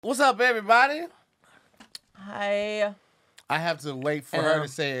What's up, everybody? Hi. I have to wait for her to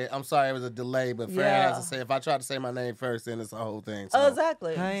say it. I'm sorry, it was a delay, but Farron has to say. If I try to say my name first, then it's a whole thing. So. Oh,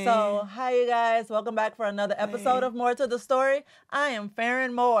 exactly. Hi. So, hi, you guys. Welcome back for another episode of More to the Story. I am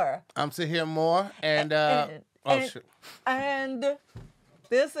Farron Moore. I'm Tahir Moore, and shit. And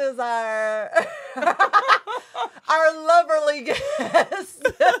this is our our loverly guest,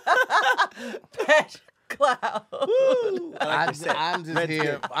 Patrick Cloud. I'm just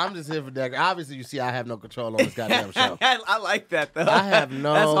here. I'm just here for that. Obviously, you see, I have no control on this goddamn show. I like that though. I have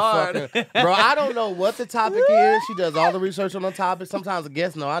no That's hard. fucking... Bro, I don't know what the topic is. She does all the research on the topic. Sometimes the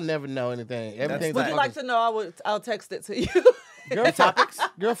guests know. I never know anything. Everything's Would you like to know? I'll text it to you. Girl, topics?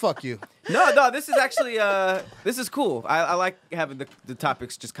 Girl, fuck you. No, this is actually this is cool. I like having the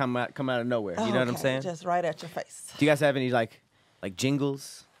topics just come out of nowhere. You know what I'm saying? Just right at your face. Do you guys have any like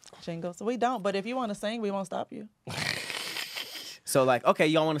jingles? Jingles. We don't, but if you want to sing, we won't stop you. So like, okay,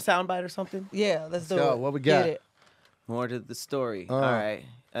 y'all want a soundbite or something? Yeah, let's do Go, it. what we got? Get it. More to the story. All right.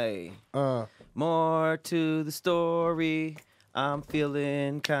 Hey. Uh, More to the story. I'm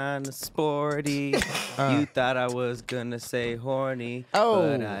feeling kind of sporty. You thought I was gonna say horny,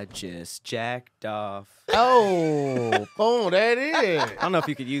 but I just jacked off. oh, boom, there it is. I don't know if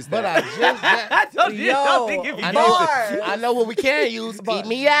you could use that. But I just... I don't Yo, think if you I could know, use Bars. I know what we can use. Eat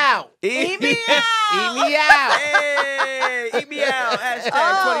me out. it. Eat me out. Eat me out. Hey, eat me out. Hashtag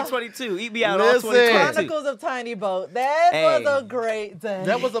Oh. 2022. Eat me out Listen. all 2022. Chronicles of Tiny Boat. That Hey. was a great day.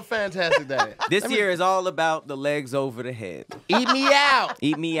 That was a fantastic day. This year is all about the legs over the head. Eat me out.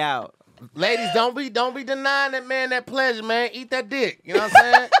 Eat me out. Ladies, don't be denying that man that pleasure, man. Eat that dick. You know what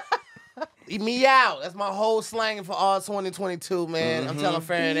I'm saying? Eat me out. That's my whole slang for all 2022, man. I'm telling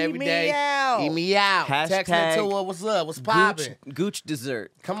Farron every me day. out. Eat me out. Hashtag Texting to her, what's up? What's popping? Gooch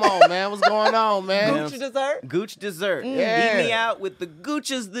dessert. Come on, man. What's going on, man? Gucci dessert. Gooch dessert. Yeah. Eat me out with the Gooch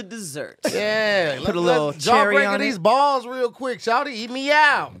is the dessert. Yeah. Put a little let's cherry breaking on it. these balls real quick. Shawty, eat me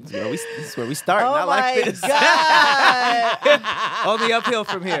out. This is where we start. Oh I like my this. God. Only uphill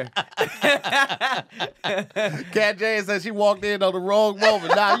from here. Cat Jane said she walked in on the wrong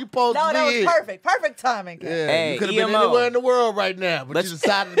moment. Nah, you supposed No, to be that was here. perfect. Perfect timing. Kat. Yeah, Hey, you could have been EMO. anywhere in the world right now, but you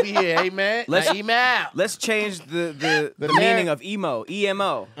decided to be here. Hey, man. Let's- Now, eat me out. Let's change the The meaning man- of emo.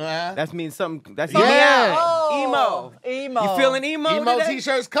 EMO. Uh-huh. That means something. That's Yeah. eat me out. Oh, Emo. Emo. You feeling emo Emo today?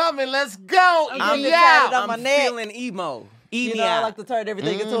 t-shirts coming. Let's go. Eat getting me it tatted out. on I'm my neck. feeling emo. Eat You me know, I out. like to turn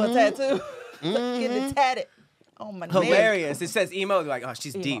everything into a tattoo. Getting it tatted on my neck. Hilarious. It says emo. They're like, oh,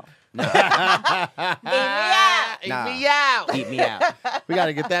 she's deep. No, Eat me out. Eat Nah. me out. eat me out. We got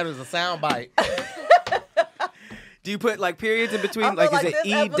to get that as a sound bite. Do you put like periods in I between? feel Like, like is it this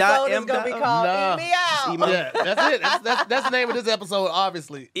E episode dot is M gonna be dot? called No. Eat Me Out. Emo. Yeah, that's it. That's the name of this episode,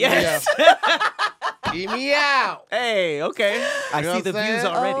 obviously. Yes. Eat me out. Hey, okay. I You know see what the I'm views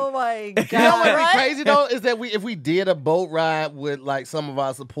saying? already. Oh my God. You know what'd be Right? crazy though is that if we did a boat ride with like some of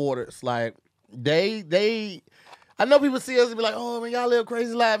our supporters, like they I know people see us and be like, oh man, y'all live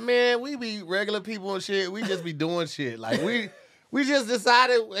crazy life, man. We be regular people and shit. We just be doing shit. Like we just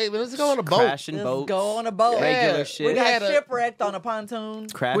decided, hey, man, let's go on a boat. Crashing Just boats. go on a boat. Regular Yeah. shit. We got had a- shipwrecked on a pontoon.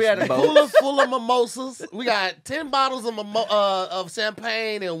 Crashing We had a boats. cooler full of mimosas. We got 10 bottles of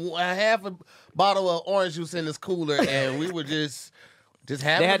champagne and a half a bottle of orange juice in this cooler, and we were just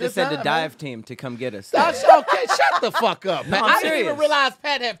having They had a to good send time, a dive team to come get us. Man. Okay, shut the fuck up, man. No, I'm I didn't even serious. realize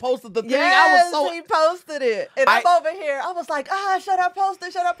Pat had posted the thing. Yes, I was so he posted it. And I'm over here. I was like, should I post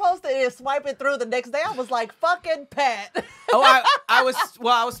it? Should I post it? And swipe it through the next day. I was like, fucking Pat. Oh, I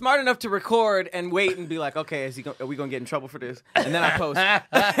was smart enough to record and wait and be like, okay, are we gonna get in trouble for this? And then I post.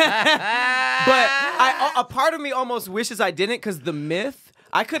 But a part of me almost wishes I didn't, because the myth.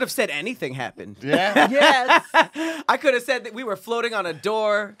 I could have said anything happened. yeah. Yes. I could have said that we were floating on a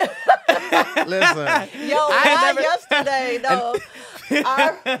door. Listen, Yo, not yesterday, though.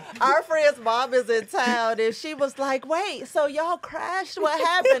 Our friend's mom is in town, and she was like, wait, so y'all crashed? What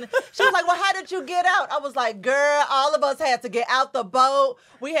happened? She was like, well, how did you get out? I was like, girl, all of us had to get out the boat.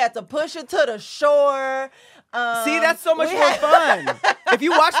 We had to push it to the shore. See, that's so much we more had- fun. If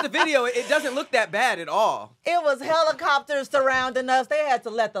you watch the video, it doesn't look that bad at all. It was helicopters surrounding us. They had to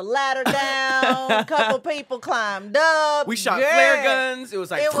let the ladder down. A couple people climbed up. We shot Girl, flare guns. It was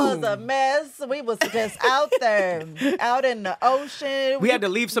like, It was boom. a mess. We was just out there, out in the ocean. We had to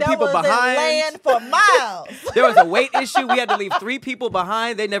leave some That people was in behind. land for miles. There was a weight issue. We had to leave 3 people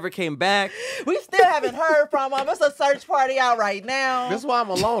behind. They never came back. We still haven't heard from them. It's a search party out right now. this is why I'm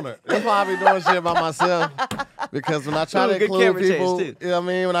a loner. That's why I be doing shit by myself. Because when I try to Good include camera chase, people, too. you know what I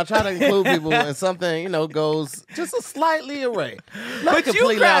mean? When I try to include people and something, goes just a slightly away. Not But you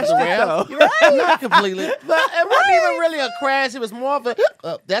completely off crashed the it, rails. though. Right? Not completely. But it wasn't even really a crash. It was more of a,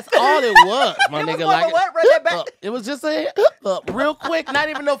 that's all it was, my It was nigga. more of a what? Run that back. It was just a real quick, not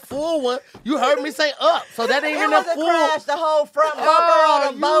even a full one. You heard me say up, so that ain't It even a was a full. crash. The whole front bumper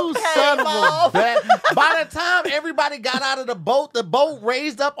on the boat you came son of a off. bat. By the time everybody got out of the boat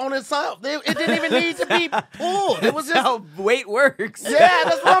raised up on itself. It didn't even need to be pulled. It was That's just, how weight works. yeah,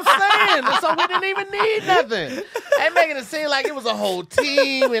 that's what I'm saying. So we didn't even need nothing. They making it seem like it was a whole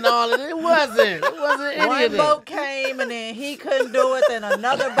team and all of it. It wasn't. It wasn't any One of that. boat came and then he couldn't do it. Then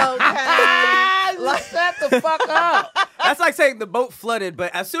another boat came. Like, shut the fuck up. That's like saying the boat flooded,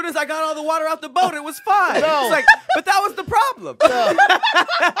 but as soon as I got all the water out the boat, it was fine. No. It's like, but that was the problem.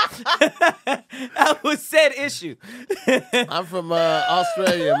 That was said issue. I'm from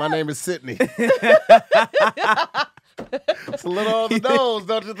Australia. My name is Sydney. It's a little on the nose,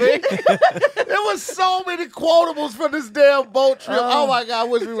 don't you think? There was so many quotables for this damn boat trip. Oh my God, I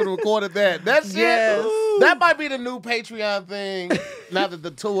wish we would have recorded that. That shit, Yes. that might be the new Patreon thing now that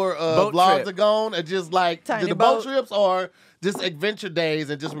the tour Boat vlogs trip. are gone. And just like Tiny the boat boat. trips or just adventure days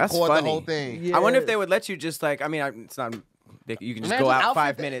and just That's record the funny. whole thing. Yeah. I wonder if Yes. they would let you just like, I mean, it's not, you can just Imagine go out outfit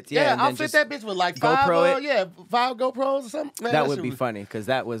 5 that- minutes. Yeah, and I'll then fit just, that bitch with like GoPro five GoPros or something. Man, that would shit be was- funny because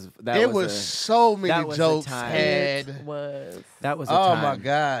that was It was so many that was a jokes time. had. It was. that was a Oh time. my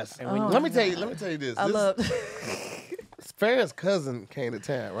gosh! And when- let me tell you this. I This- love. Farrah's cousin came to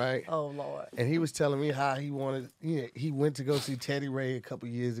town, right? Oh Lord. And he was telling me how he wanted. He went to go see Teddy Ray a couple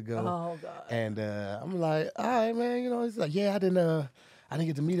years ago. Oh God. And I'm like, all right, man. He's like, yeah, I didn't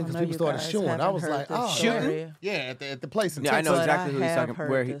get to meet him because I know people you started guys shooting. I haven't was heard like, this oh, story. Shooting? yeah, at the place in Yeah, I Texas. know But exactly I who he's have talking. heard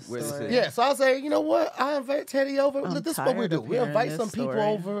Where this this story. is. Yeah, so I say, you know what? I invite Teddy over. I'm This is what we tired do. of We invite hearing some this people story.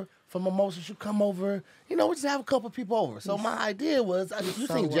 over from Mimosas. You come over. We just have a couple people over. So my idea was, you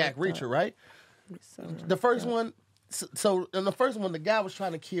so seen Jack worked Reacher, up. right? The first one. So in the first one, the guy was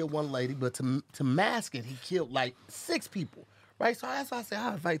trying to kill one lady, but to mask it, he killed like 6 people. Right? So that's why I said,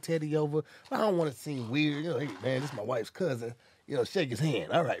 I'll invite Teddy over. But I don't want to seem weird. Hey, man, this is my wife's cousin. Shake his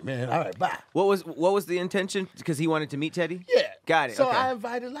hand. All right, man. All right, bye. What was the intention? Because he wanted to meet Teddy? Yeah. Got it. So okay. I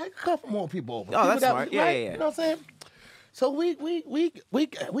invited like a couple more people over. Oh, People that's that smart. was- Yeah, right? yeah, yeah. You know what I'm saying? So we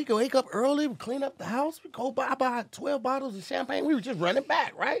could wake up early, we clean up the house, we go buy 12 bottles of champagne. We were just running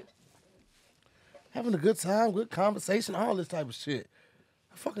back, right? Having a good time, good conversation, all this type of shit.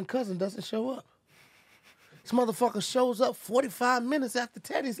 My fucking cousin doesn't show up. This motherfucker shows up 45 minutes after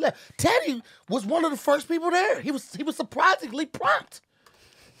Teddy's left. Teddy was one of the first people there. He was surprisingly prompt.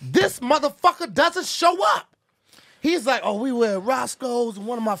 This motherfucker doesn't show up. He's like, oh, we were at Roscoe's, and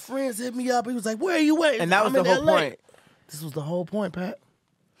one of my friends hit me up. He was like, where are you at? And that was I'm the in whole LA. point. This was the whole point, Pat.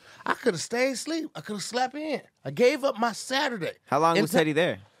 I could have stayed asleep. I could have slept in. I gave up my Saturday. How long And was Teddy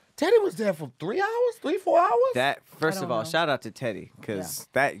there? Teddy was there for 3 hours, 4 hours. That first don't of all, know. shout out to Teddy because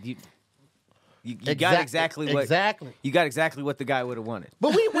that you got Exact- exactly what exactly. you got exactly what the guy would have wanted.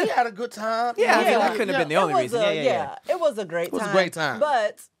 But we had a good time. Yeah, I mean, Yeah. that couldn't have been the It only was reason. Yeah, it was a great time. was a great time.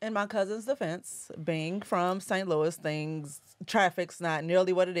 But in my cousin's defense, being from St. Louis, traffic's not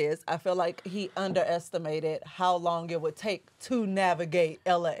nearly what it is. I feel like he underestimated how long it would take to navigate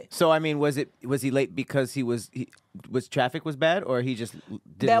LA. So I mean, was he late because was traffic was bad, or he just didn't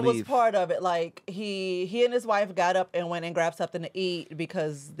That leave? was part of it. Like he and his wife got up and went and grabbed something to eat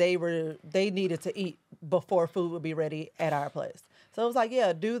because they needed to eat before food would be ready at our place. So it was like,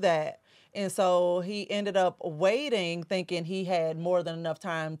 yeah, do that. And so he ended up waiting, thinking he had more than enough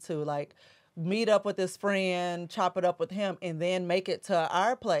time to like meet up with his friend, chop it up with him, and then make it to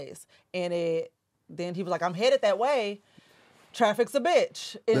our place. And then he was like, I'm headed that way. Traffic's a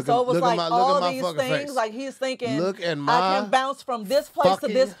bitch. And Look so at- it was look at like my- look at all my these fucking things, face. like he's thinking, Look at I my can bounce from this place to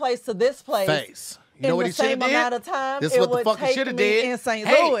this fucking place to this place. Face. You in know what the he should have same did? amount of time This is it what the would fuck he take should have me did. in St.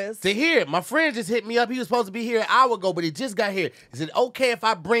 Hey, Louis. to here, my friend just hit me up. He was supposed to be here an hour ago, but he just got here. Is it okay if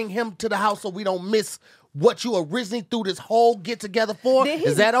I bring him to the house so we don't miss what you originally threw this whole get together for? Did he-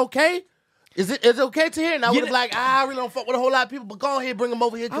 Is that okay? Is it okay to hear? And I You would have know- like, I really don't fuck with a whole lot of people, but go ahead, bring him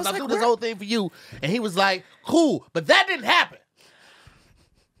over here because was I like, do this where- whole thing for you. And he was like, cool, but that didn't happen.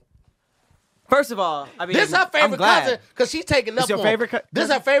 First of all, I mean, This is her I'm favorite glad. cousin because she's taking up This your for him. favorite cousin? This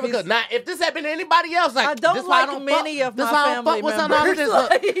is her favorite cousin. Now, if this had been anybody else, like I don't this why like many fuck, of this my why I don't family fuck with some of members.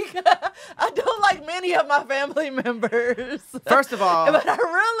 this. Like, I don't like many of my family members. First of all, but I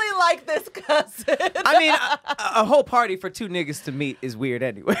really like this cousin. I mean, a whole party for 2 niggas to meet is weird,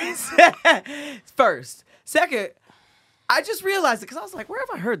 anyways. First, second, I just realized it because I was like, where have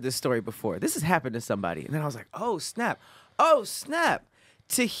I heard this story before? This has happened to somebody, and then I was like, oh snap,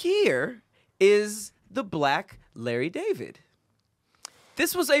 To here is the black Larry David.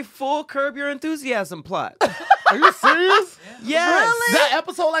 This was a full Curb Your Enthusiasm plot. Are you serious? Yes. Really? That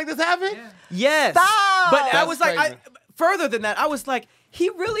episode like this happened? Yeah. Yes. Stop. But I That's was like, crazy. further than that, I was like, he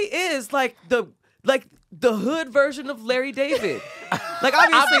really is like the hood version of Larry David. Like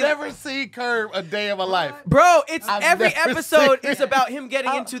obviously, I've never seen Curb a day of my life. bro, it's I've every never episode seen is about him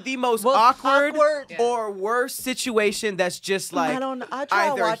getting into the most Well, awkward awkward. or worse situation that's just like I tried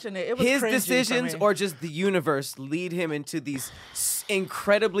either watching it. It was his cringy for decisions me. or just the universe lead him into these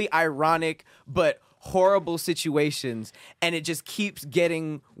incredibly ironic but horrible situations, and it just keeps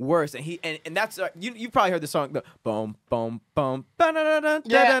getting worse. And and that's you probably heard the song, the boom boom boom.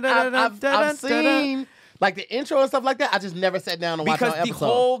 Yeah, I've seen like the intro and stuff like that. I just never sat down and watched Because an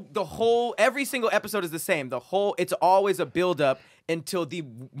episode. the whole every single episode is the same. It's always a build up until the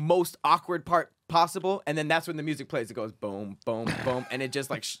most awkward part possible, and then that's when the music plays. It goes boom, boom, boom, and it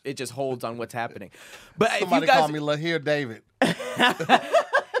just like it just holds on what's happening. But Somebody if you call guys me Lahir David.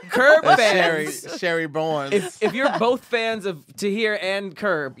 Curb Sherry, fans, Sherry Barnes. if you're both fans of Tahir and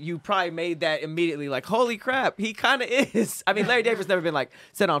Curb, you probably made that immediately like, holy crap, he kind of is. I mean, Larry David's never been like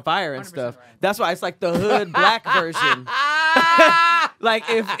set on fire and 100% stuff. right. That's why it's like the hood black version. Like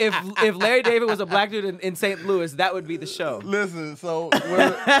if Larry David was a black dude in St. Louis, that would be the show. Listen, so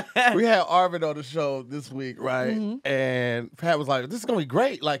we had Arvin on the show this week, right? Mm-hmm. And Pat was like, "This is gonna be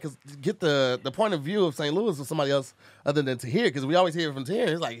great, like, 'cause get the point of view of St. Louis with somebody else other than Tahir, because we always hear it from Tahir.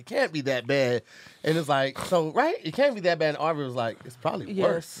 It's like it can't be that bad, and it's like so right, it can't be that bad. And Arvin was like, it's probably Yes.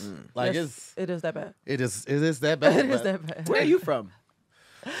 worse. Like Yes, it is that bad. it is that bad. It is but that bad. Where are you from?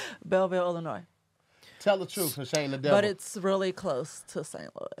 Belleville, Illinois. Tell the truth and shame the devil. But it's really close to St.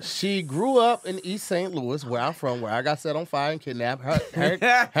 Louis. She grew up in East St. Louis, where I'm from, where I got set on fire and kidnapped. Her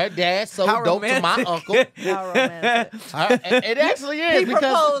dad sold How dope to my romantic. uncle. How romantic. It actually is He because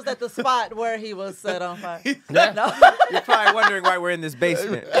proposed at the spot where he was set on fire. Yeah. No. You're probably wondering why we're in this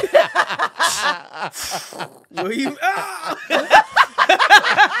basement. Will you?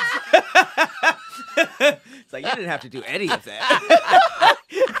 It's like you didn't have to do any of that.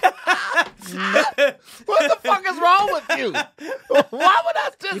 what the fuck is wrong with you? Why would I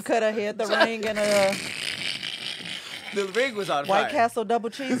just? You could have hid the ring in a The ring was on White fire. Castle double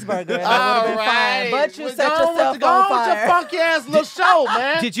cheeseburger, and that would All have been right. fine. But you Well, set go on yourself with, go on on with your fire. funky ass little show,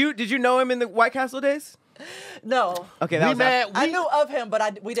 man. Did you know him in the White Castle days? No. Okay, that we was mad. I knew of him,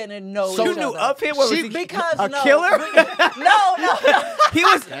 but we didn't know So each You knew other. of him? What was She- he? Because a no, killer? No. he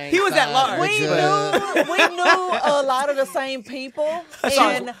was at large. We but- knew a lot of the same people, I saw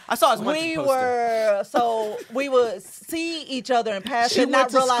and his we poster. we would see each other in passing, She and went not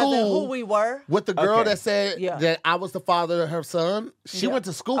to realizing school who we were. with the girl Okay. that said Yeah. that I was the father of her son. She Yeah. went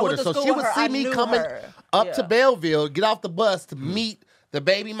to school I with went her, to so school she with would her. see I me knew coming her. up to Yeah. Belleville, get off the bus to meet the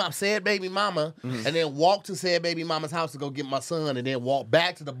baby mom, said baby mama, and then walk to said baby mama's house to go get my son, and then walk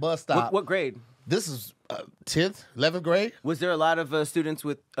back to the bus stop. What grade? This is 10th, 11th grade. Was there a lot of students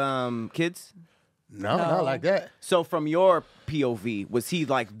with kids? No, No. not like that. So from your POV, was he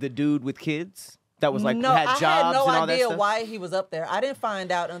like the dude with kids that was like No, had I jobs had no and all that idea stuff? why he was up there. I didn't find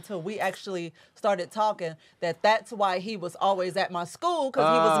out until we actually started talking that that's why he was always at my school, because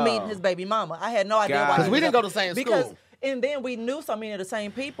he was meeting his baby mama. I had no idea Got why. it. 'Cause he we was didn't up- go to the same because, school. And then we knew so many of the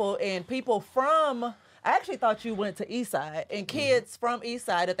same people, and people from. I actually thought you went to Eastside, and kids from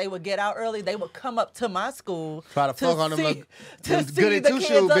Eastside, that they would get out early, they would come up to my school Try to fuck on them see, little- to them see goody the two-shoe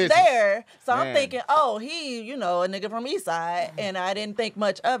kids up bitches. there. So Man. I'm thinking, oh, he, a nigga from Eastside, and I didn't think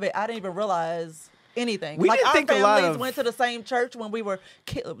much of it. I didn't even realize anything. We like didn't our think a families lot of- went to the same church when we were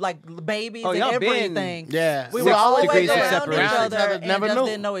like babies Oh, and y'all been- everything. Yeah. We We were always always degrees of around each separation. other and Never just knew.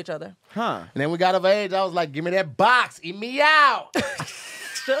 didn't know each other. Huh. And then we got of age. I was like, give me that box. Eat me out.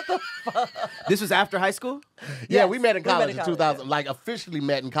 Shut the fuck. This was after high school? Yeah, Yes, we met in we met college in in college, 2000. yeah. Like officially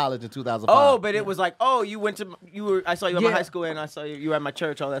met in college in 2005. Oh, but it was like, oh, I saw you at my Yeah. high school and I saw you were at my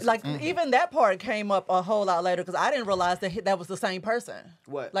church, all that Like stuff. even that part came up a whole lot later because I didn't realize that was the same person.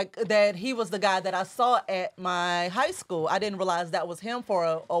 What? Like that he was the guy that I saw at my high school. I didn't realize that was him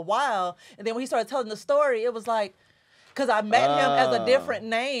for a while, and then when he started telling the story, it was like. Because I met him as a different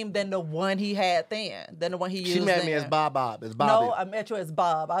name than the one he had then, than the one he used. she met me then. as Bob. As Bobby. No, I met you as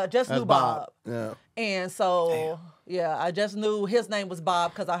Bob. I just As knew Bob. Yeah. And so, yeah, I just knew his name was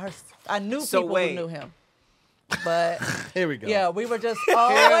Bob because I knew So people wait. who knew him. But Here we go. yeah, we were just Here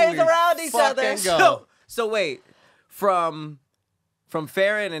always we around each other. fucking go. So wait, from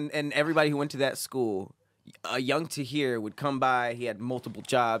Farron and everybody who went to that school, a young Tahir would come by. He had multiple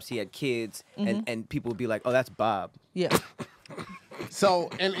jobs. He had kids, and people would be like, "Oh, that's Bob." Yeah. So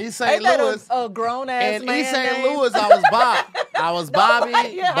in East St. Ain't that Louis, a grown ass in man East St. name? Louis, I was Bob. I was Bobby.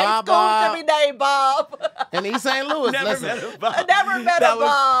 Yeah, Bob. high school should be named Bob. in East St. Louis. Never Listen, met a Bob. I never met That a was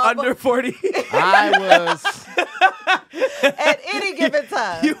Bob under 40. I was. at any given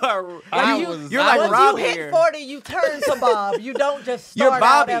time. You are. I you, was- you're I like was- Once Robbie you hit here. 40, you turn to Bob. You don't just You're start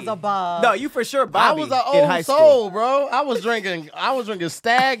out Bobby. as a Bob. No, you for sure Bobby. I was an in old high soul, school. bro. I was drinking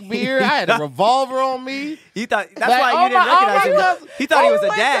Stag beer. I had a revolver on me. You thought that's Like, why all you didn't my- all recognize my him. cousins- He thought he was a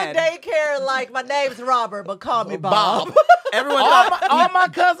Went dad. to daycare like, my name's Robert, but call me Bob. Bob. Everyone all, thought all my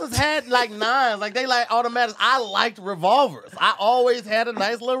cousins had like nines. Like they like automatics. I liked revolvers. I always had a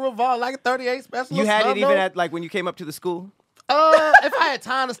nice little revolver, like a 38 special. you had snub it even nose. at like when you came up to the school. If I had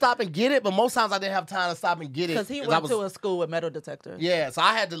time to stop and get it, but most times I didn't have time to stop and get it. Because he 'cause went I was, to a school with metal detectors. Yeah, so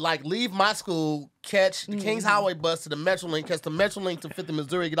I had to like leave my school, catch the Kings Highway bus to the Metrolink, catch the Metrolink to 50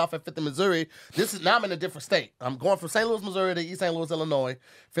 Missouri, get off at 50 Missouri. Now I'm in a different state. I'm going from St. Louis, Missouri to East St. Louis, Illinois,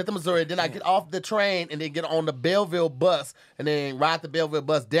 50 Missouri. Then I get off the train and then get on the Belleville bus and then ride the Belleville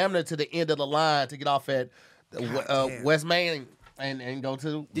bus damn near to the end of the line to get off at West Main and go to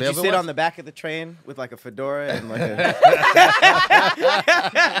Did you Belleville sit West. on the back of the train with like a fedora and like a,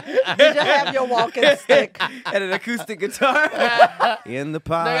 Did you have your walking stick? and an acoustic guitar in the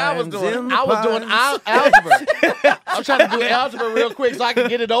pines? Nigga, I was doing in the pines. algebra. I'm trying to do algebra real quick so I can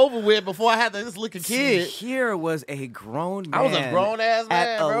get it over with before I have to just look a kid. Here was a grown man. I was a grown ass man,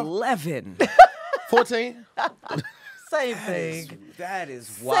 at bro. 11. 14. Same thing. That is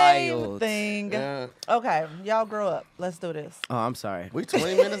Same wild. thing. Yeah. Okay, y'all grow up. Let's do this. Oh, I'm sorry. We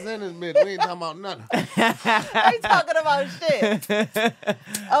 20 minutes in this bitch. We ain't talking about nothing. I ain't talking about shit.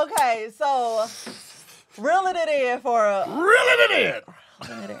 Okay, so reeling it in for a Reeling it in.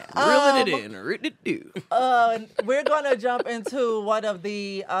 Reeling it in. Rid-it-do. we're gonna jump into one of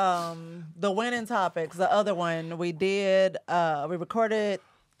the winning topics. The other one we did. We recorded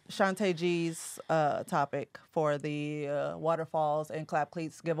Shantae G's topic for the Waterfalls and Clap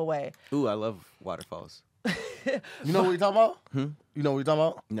Cleats giveaway. Ooh, I love waterfalls. You know what we talking about? You know what we talking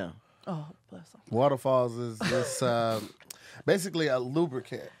about? No. Oh, bless them. Waterfalls is this basically a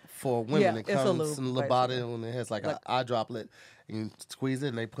lubricant for women. Yeah, It it's a comes lube, in the bottle and it has like an eye droplet. You squeeze it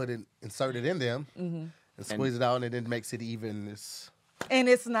and they insert it in them and squeeze it out and it then makes it even. And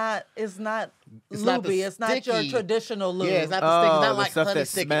it's not It's not the lubey. It's not your sticky- traditional lube. Yeah, it's not the stick. It's Oh, not the like stuff honey that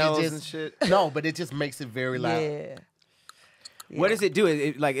stick. smells It just, and shit. No, but it just makes it very loud. Yeah. What does it do?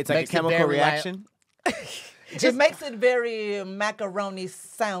 It's like a Makes it chemical very reaction. It makes it very macaroni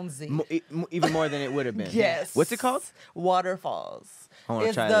soundsy. Even more than it would have been. Yes. What's it called? Waterfalls. I wanna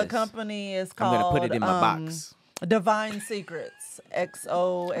It's try the this. company is I'm called gonna put it in my box. Divine Secrets.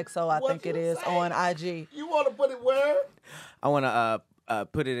 XOXO, I What think it you is say? on IG. You want to put it where? I want to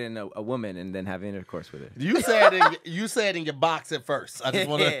put it in a woman and then have intercourse with it. You said in your box at first. I just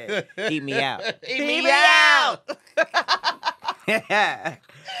want to Eat me out. Eat me out. All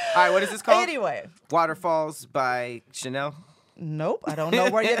right, what is this called? Anyway, Waterfalls by Chanel. nope, I don't know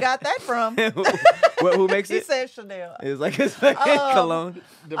where you got that from. Who makes He it? said Chanel. It's like a cologne.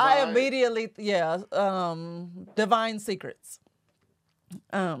 I immediately, Divine Secrets.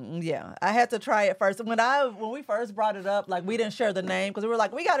 Yeah, I had to try it first. When we first brought it up, like we didn't share the name because we were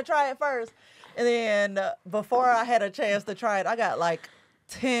like, we got to try it first. And then before I had a chance to try it, I got like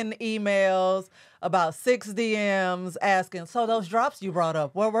 10 emails, about 6 DMs asking, so those drops you brought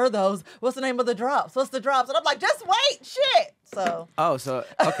up, where were those? What's the name of the drops? What's the drops? And I'm like, just wait, shit. So. Oh, so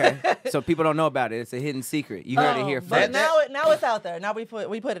okay. So people don't know about it. It's a hidden secret. You heard it here But first. now it's out there. Now we put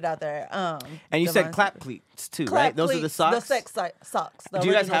it out there. And you Divine said clap Secrets. cleats too, Clap right? Those are the cleats, socks. The sex socks. The Do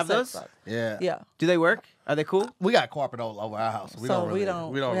you guys original have sex those? socks. Yeah. Yeah. Do they work? Are they cool? We got carpet all over our house. We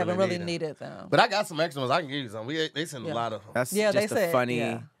haven't really needed them. But I got some extra ones. I can give you some. They send a lot of them. That's Yeah, they just a said, funny.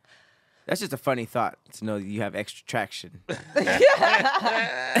 yeah. That's just a funny thought to know that you have extra traction. So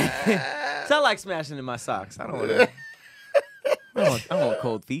I like smashing in my socks. I don't want to. I don't want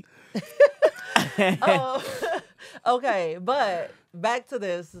cold feet. Okay, but back to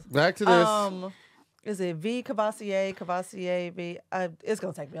this. Back to this. Is it V Cavassier V? It's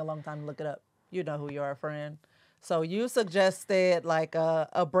gonna take me a long time to look it up. You know who you are, friend. So you suggested like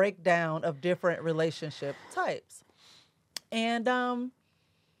a breakdown of different relationship types, and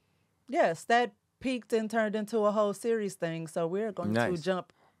yes, that peaked and turned into a whole series thing. So we're going to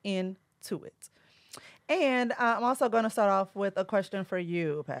jump into it, and I'm also going to start off with a question for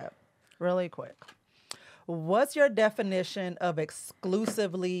you, Pat, really quick. What's your definition of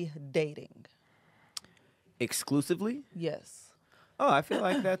exclusively dating? Exclusively? Yes. Oh, I feel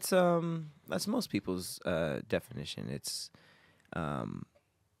like that's most people's definition. It's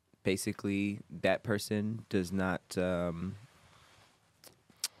basically that person does not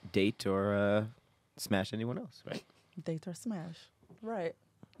date or smash anyone else, right? Date or smash. Right.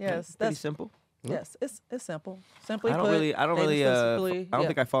 Yes. Pretty simple. Yes, it's simple. Simply I don't put, really, I don't dating really, specifically, I don't yeah.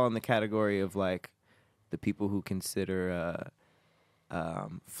 think I fall in the category of like the people who consider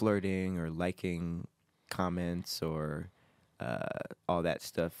flirting or liking comments or all that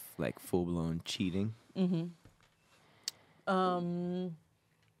stuff like full blown cheating.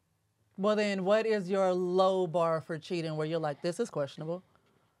 Well, then, what is your low bar for cheating where you're like, this is questionable?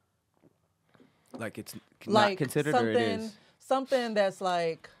 Like it's Like not considered, or it is. something that's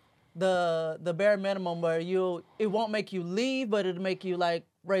like the bare minimum where it won't make you leave, but it'll make you like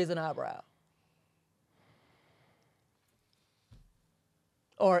raise an eyebrow.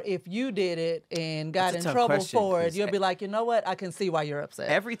 Or if you did it and got That's a in tough trouble question, for it, 'cause you'll be like, you know what? I can see why you're upset.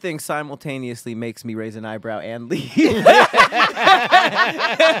 Everything simultaneously makes me raise an eyebrow and leave.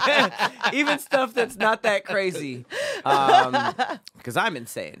 Even stuff that's not that crazy. Because I'm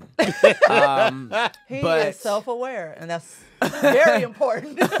insane. He but- is self-aware, and that's very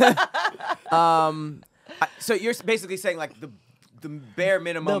important. So you're basically saying like the bare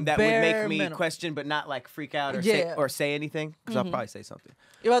minimum The that would make bare me minimum. question, but not like freak out or Yeah. say anything. Because I'll probably say something.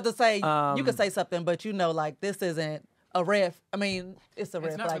 You're about to say, you could say something, but you know, like, this isn't a red. I mean, it's a red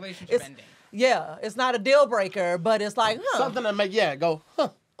It's not flag. relationship ending. Yeah, it's not a deal breaker, but it's like, Something that make go,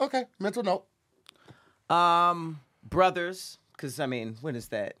 okay, mental note. Brothers, because I mean, when is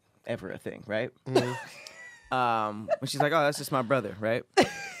that ever a thing, right? When she's like, "Oh, that's just my brother," right?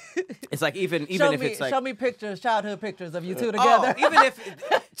 It's like even if it's like show me pictures, childhood pictures of you two together. even if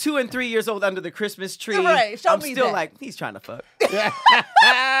 2 and 3 years old under the Christmas tree, Right, show I'm me still that. like, he's trying to fuck.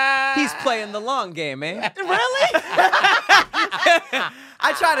 He's playing the long game, man. Really?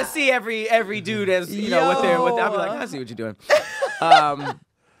 I try to see every dude as you know what they're. I'll be like, I see what you're doing.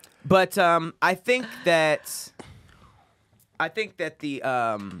 But I think that the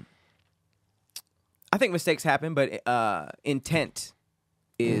I think mistakes happen, but intent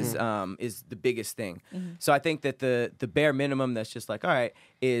is the biggest thing. So I think that the bare minimum that's just like, all right,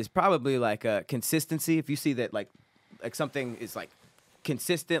 is probably like a consistency. If you see that like something is like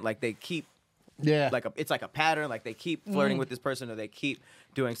consistent, like they keep it's like a pattern, like they keep flirting with this person or they keep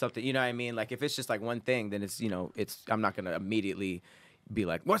doing something, you know what I mean? Like if it's just like one thing, then it's, you know, I'm not gonna immediately be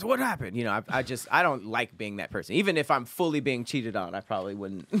like, what happened? You know, I don't like being that person. Even if I'm fully being cheated on, I probably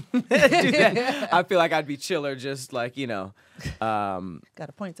wouldn't do that. I feel like I'd be chiller, just like, you know. Got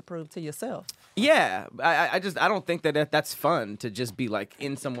a point to prove to yourself. Yeah, I don't think that's fun to just be like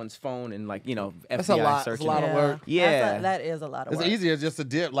in someone's phone and like, you know, FBI That's a lot. searching. It's a lot of work. Yeah. That is a lot of It's work. easier just to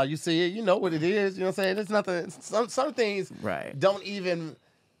dip. Like you see it, you know what it is. You know what I'm saying? It's nothing. Some things Right. don't even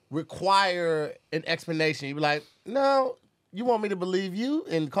require an explanation. You be like, no, you want me to believe you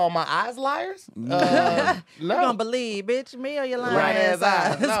and call my eyes liars? No. You gonna believe, bitch, me or your lying Lying ass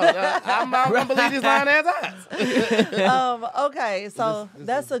ass eyes. No, I'm gonna believe these lying ass eyes. Okay, so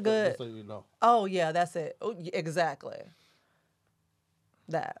that's a good. Just so you know. Oh yeah, that's it. Oh, exactly.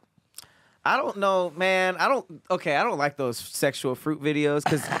 That. I don't know, man. I don't like those sexual fruit videos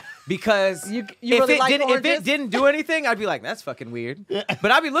because You if really it like didn't if oranges? it didn't do anything, I'd be like, that's fucking weird.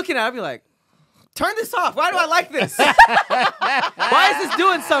 But I'd be looking at it, I'd be like, turn this off. Why do I like this? Why is this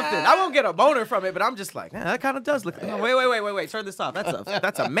doing something? I won't get a boner from it, but I'm just like, that kind of does look. Oh, wait. Turn this off.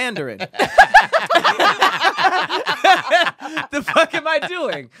 That's a Mandarin. The fuck am I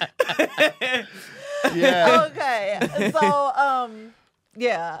doing? Yeah. Okay, so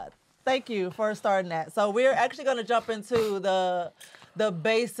yeah, thank you for starting that. So we're actually going to jump into the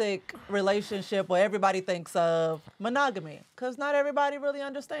basic relationship where everybody thinks of monogamy, because not everybody really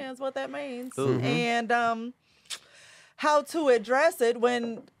understands what that means and how to address it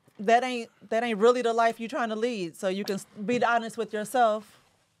when that ain't really the life you're trying to lead. So you can be honest with yourself,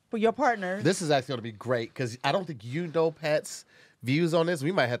 with your partner. This is actually going to be great because I don't think you know Pat's views on this.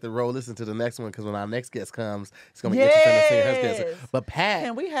 We might have to roll this into the next one because when our next guest comes, it's going to be interesting to see her Yes. guest. But Pat,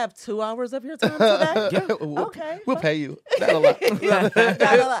 Can we have 2 hours of your time today? Okay. we'll pay you. Not a lot. Not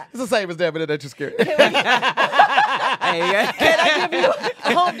a lot. It's the same as that, but that you're scared. Hey, Can I give you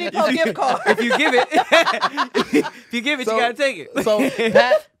a Home Depot gift card? if you give it, So- you gotta take it. So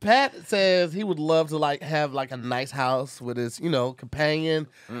Pat says he would love to have a nice house with his companion,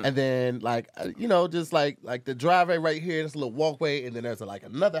 and then just like the driveway right here. There's a little walkway, and then there's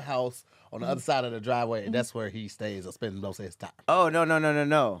another house on the other side of the driveway, and that's where he stays or spends most of his time. Oh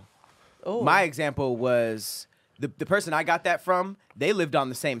no. Ooh. My example was the person I got that from. They lived on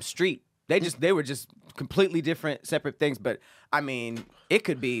the same street. They were just completely different, separate things. But I mean, it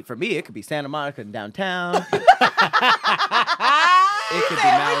could be Santa Monica and downtown. It could be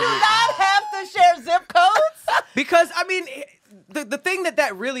We do Malibu. not have to share zip codes. Because I mean, the thing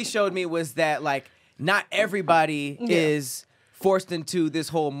that really showed me was that not everybody is forced into this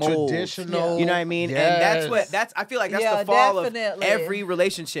whole mold. Traditional. You know what I mean? Yes. And I feel like that's Yeah, the fall definitely. of every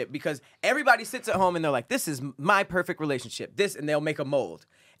relationship, because everybody sits at home and they're like, this is my perfect relationship. And they'll make a mold.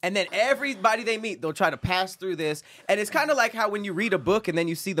 And then everybody they meet, they'll try to pass through this. And it's kind of like how when you read a book and then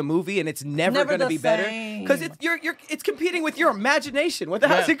you see the movie and it's never going to the be better. same. Because it's competing with your imagination. What the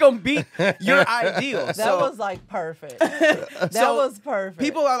hell's it going to beat your ideal? That was like perfect. That was perfect.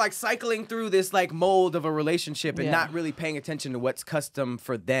 People are like cycling through this like mold of a relationship and Yeah. not really paying attention to what's custom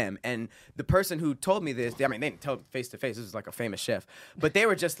for them. And the person who told me this, I mean, they didn't tell face to face. This is like a famous chef. But they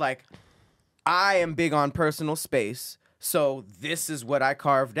were just like, I am big on personal space. So this is what I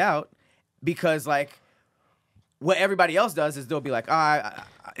carved out, because like what everybody else does is they'll be like,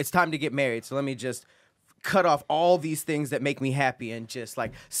 it's time to get married. So let me just cut off all these things that make me happy and just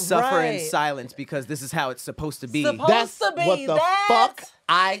like suffer in Right. silence because this is how it's supposed to be. Supposed to be what the that. fuck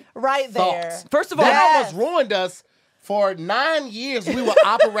I Right thought. there. First of all, that Yes. almost ruined us. For 9 years, we were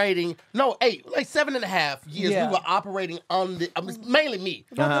operating. No, 8, like 7.5 years. Yeah. We were operating on the. mainly me,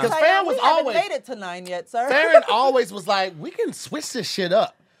 But because to Farron we was haven't always. made it to 9 yet, sir. Farron always was like, we can switch this shit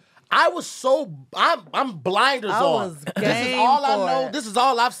up. I was so I'm blinders I on. was This is game all I for know. it. This is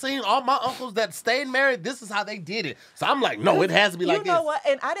all I've seen. All my uncles that stayed married, this is how they did it. So I'm like, no, it has to be like You know this. what?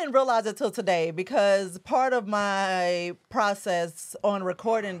 And I didn't realize it till today, because part of my process on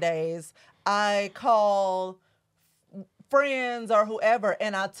recording days, I call friends or whoever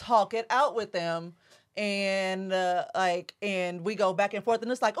and I talk it out with them. And and we go back and forth, and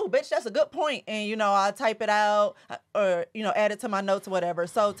it's like, oh, bitch, that's a good point. And I type it out or add it to my notes or whatever.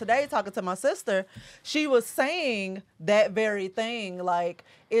 So today, talking to my sister, she was saying that very thing. Like,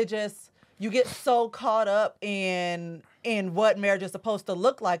 it just, you get so caught up in what marriage is supposed to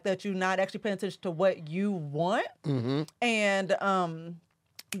look like that you're not actually paying attention to what you want. Mm-hmm. And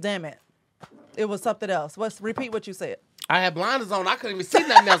damn it, it was something else. Repeat what you said. I had blinders on. I couldn't even see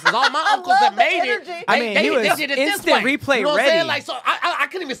nothing else. 'Cause all my uncles that love the made energy. it, I mean, he was did it this instant way. replay You know what I'm ready. saying? Like, so I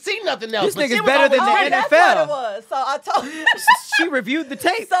couldn't even see nothing else. This But she nigga's was better than always the like, That's NFL. what it was. So I told. She reviewed the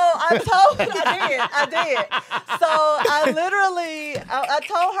tape. So I did. So I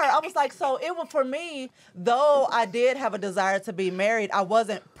told her, I was like, so it was for me, though I did have a desire to be married, I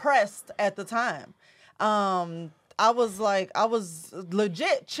wasn't pressed at the time. I was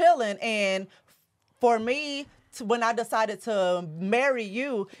legit chilling. And for me, when I decided to marry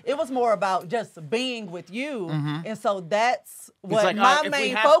you, it was more about just being with you. And so that's what like, my if we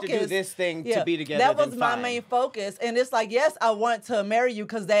main have to focus. do this thing to be together, That was then my fine. main focus. And it's like, yes, I want to marry you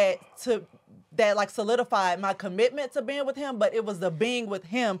because that like solidified my commitment to being with him, but it was the being with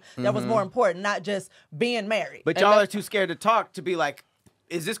him that was more important, not just being married. But And y'all that- are too scared to talk to be like,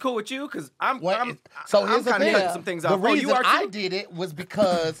 is this cool with you? Because I'm So here's the kind of thing. cutting some things The off. reason you are I too? did it was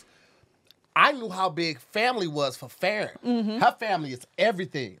because I knew how big family was for Farron. Her family is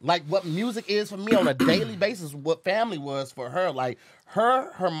everything. Like what music is for me on a daily basis, what family was for her. Like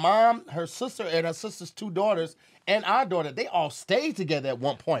her mom, her sister, and her sister's 2 daughters, and our daughter, they all stayed together at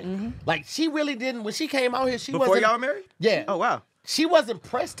one point. Like she really didn't, when she came out here, she Before wasn't. y'all were married? Yeah. Oh, wow. She wasn't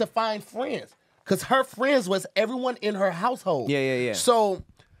pressed to find friends because her friends was everyone in her household. Yeah. So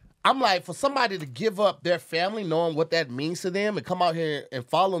I'm like, for somebody to give up their family, knowing what that means to them, and come out here and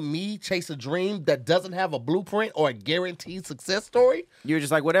follow me, chase a dream that doesn't have a blueprint or a guaranteed success story. You were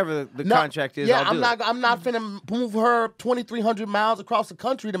just like, whatever the No, contract is, yeah, I'll do it. I'm not finna move her 2,300 miles across the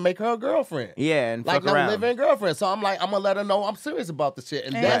country to make her a girlfriend. Yeah, and Like fuck no around. living girlfriend. So I'm like, I'm gonna let her know I'm serious about this shit,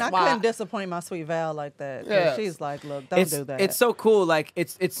 and and that's I why. couldn't disappoint my sweet Val like that. 'Cause Yes. she's like, look, don't do that. It's so cool. Like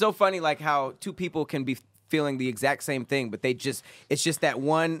it's so funny. Like how 2 people can be feeling the exact same thing, but it's just that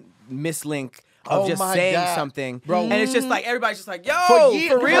one mislink of Oh just my saying God. something, Bro. and it's just like everybody's just like, yo,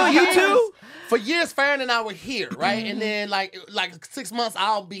 For for real, you too? For years, Farron and I were here, right? And then like 6 months,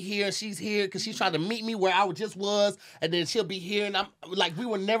 I'll be here, and she's here because she's trying to meet me where I just was, and then she'll be here, and I'm like, we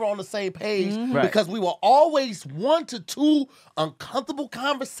were never on the same page Right. because we were always 1 to 2 uncomfortable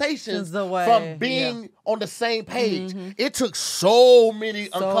conversations Is the way, from being on the same page. It took so many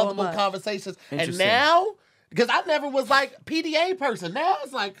uncomfortable much. conversations, and Interesting. now because I never was like PDA person, now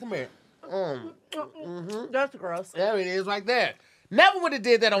it's like, come here. That's gross. There it is right there. Never would have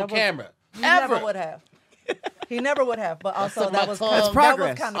did that on camera. He Ever. never would have. He never would have. But also That's my that was tongue. kind That's of,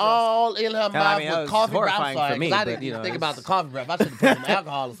 progress. kind of All in her mouth I mean, that with was coffee breath. I'm horrifying sorry, for me, 'cause I but, didn't you even know, think it's- about the coffee breath. I should have put some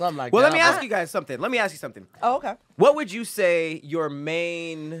alcohol or something like Well, that. let me ask you guys something. Let me ask you something. Oh, okay. What would you say your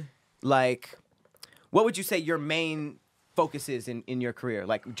main focus is in your career,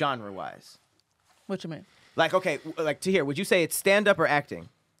 like genre wise? What you mean? Like, okay, like to hear, would you say it's stand up or acting?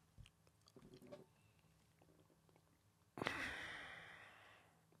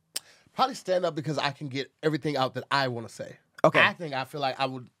 Probably stand up because I can get everything out that I want to say. Okay. acting, I feel like I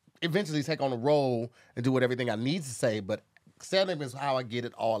would eventually take on a role and do what everything I need to say, but stand-up is how I get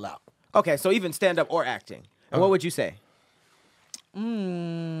it all out. Okay, so even stand up or acting. And what would you say?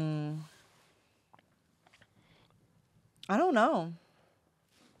 I don't know.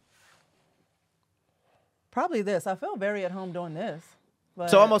 Probably this. I feel very at home doing this. But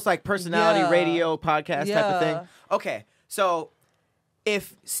So almost like personality, Yeah. radio, podcast type of thing. Yeah. Okay, so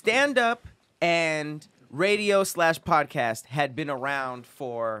if stand up and radio / podcast had been around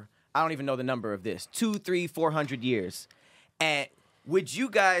for, I don't even know the number of this, 200, 300, 400 years, and would you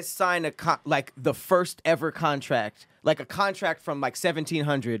guys sign like the first ever contract, like a contract from like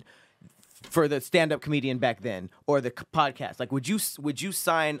 1700 for the stand up comedian back then, or the podcast? Like, would you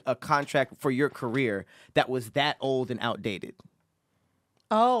sign a contract for your career that was that old and outdated?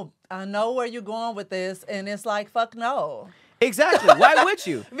 Oh, I know where you're going with this, and it's like, fuck no. Exactly. Why would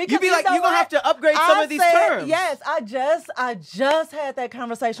you? Because You'd be you like, know you're gonna what? have to upgrade some of these terms. Yes, I just had that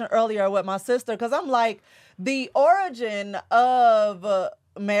conversation earlier with my sister because I'm like, the origin of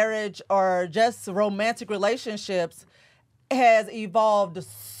marriage or just romantic relationships has evolved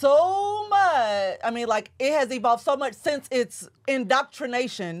so much. I mean, like, it has evolved so much since its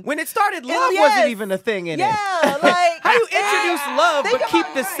indoctrination. When it started, love Yes. wasn't even a thing in it. Yeah, like How you introduce love think but keep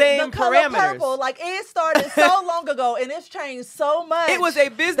about the same the color parameters? Purple, like, it started so long ago, and it's changed so much. It was a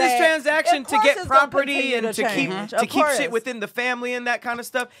business that, transaction of to course, get it's gonna property continue and to change. keep Of course. shit within the family and that kind of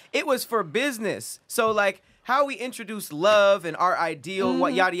stuff. It was for business. So like how we introduce love and our ideal,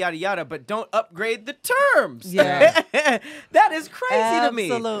 what yada yada yada, but don't upgrade the terms. Yeah. That is crazy to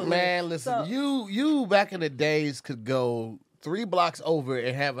me. Absolutely. Man, listen, you back in the days could go 3 blocks over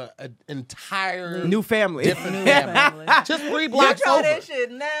and have an entire New family. different New family. family. Just 3 You blocks try over. that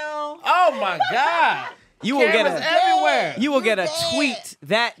shit now. Oh my God. You will get Cameras a everywhere. you will get a tweet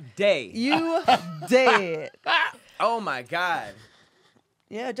that day. You dead. Oh my God.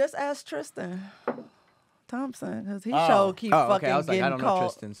 Yeah, just ask Tristan Thompson because he Oh. sure keep Oh, fucking okay. I was like, getting I don't know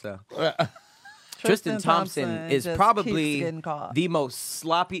caught. Tristan, so. Tristan Thompson is just probably keeps getting caught. the most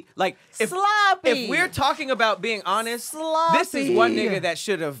sloppy. Like, Sloppy. if we're talking about being honest, this is Sloppy. one nigga that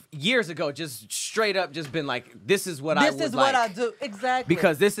should have years ago just straight up just been like, this is what I This would is like. what I do exactly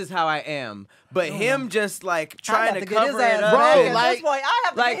Because this is how I am. But him just like I trying got to get his cover ass it up. back Bro, at like- this point. I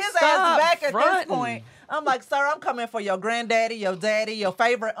have to like, get his stop ass back at fronting. this point. I'm like, sir, I'm coming for your granddaddy, your daddy, your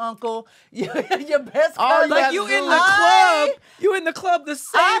favorite uncle, your best Oh, cousin. Like you in the I- club. You in the club the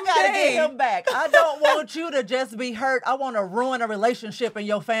same I gotta day. get him back. I don't want you to just be hurt. I want to ruin a relationship in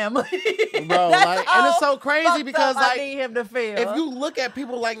your family. Bro, That's like, and how it's so crazy fucked because, up like, I need him to feel. if you look at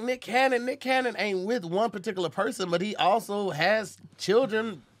people like Nick Cannon ain't with one particular person, but he also has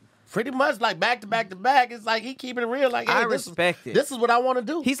children pretty much like back to back to back. It's like he keeping it real. Like, hey, I this respect is, it. This is what I want to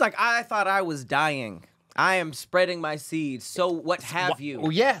do. He's like, I thought I was dying. I am spreading my seeds. So what have you?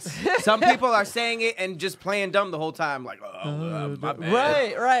 Well, yes. Some people are saying it and just playing dumb the whole time, like, my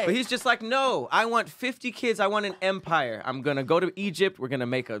bad. right. But he's just like, no, I want 50 kids. I want an empire. I'm going to go to Egypt. We're going to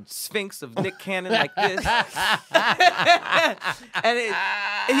make a sphinx of Nick Cannon like this.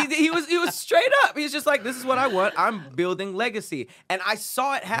 And he was straight up. He's just like, this is what I want. I'm building legacy. And I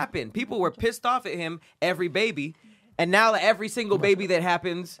saw it happen. People were pissed off at him every baby. And now every single baby that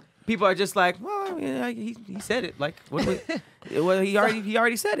happens, people are just like, well, yeah, he said it. Like, well, he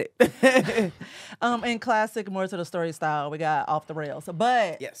already said it. In classic, more to the story style, we got off the rails.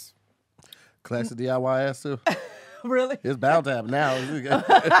 But Yes. Classic DIY ass too. really, It's bound to happen now.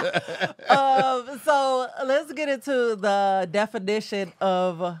 so let's get into the definition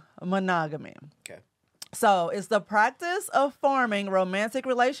of monogamy. Okay. So it's the practice of forming romantic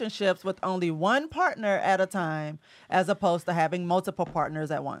relationships with only one partner at a time, as opposed to having multiple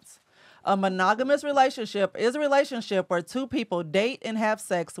partners at once. A monogamous relationship is a relationship where two people date and have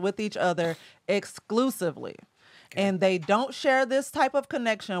sex with each other exclusively. And they don't share this type of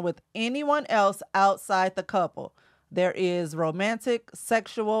connection with anyone else outside the couple. There is romantic,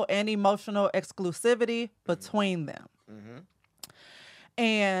 sexual, and emotional exclusivity between them.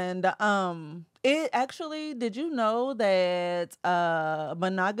 And it actually, did you know that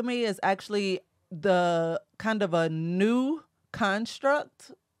monogamy is actually the kind of a new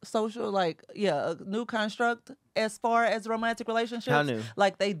construct, social, like, yeah, a new construct as far as romantic relationships? How new?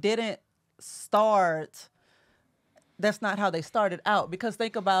 Like, they didn't start, that's not how they started out. Because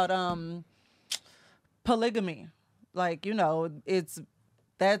think about polygamy. Like, you know,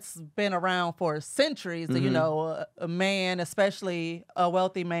 that's been around for centuries. You know, a man, especially a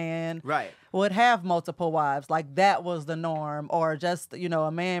wealthy man, Right. would have multiple wives. Like, that was the norm. Or just, you know,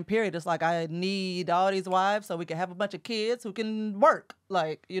 a man, period. It's like, I need all these wives so we can have a bunch of kids who can work.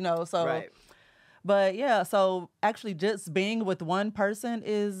 Like, you know, so. Right. But yeah, so actually just being with one person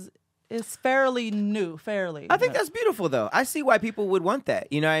is fairly new, I think that's beautiful, though. I see why people would want that.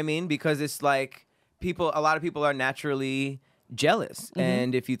 You know what I mean? Because it's like a lot of people are naturally jealous.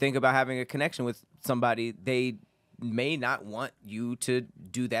 And if you think about having a connection with somebody, they may not want you to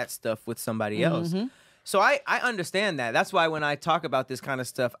do that stuff with somebody else. So I understand that. That's why when I talk about this kind of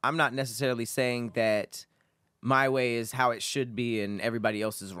stuff, I'm not necessarily saying that my way is how it should be and everybody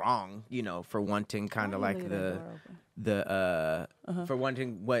else is wrong, you know, for wanting kind of like for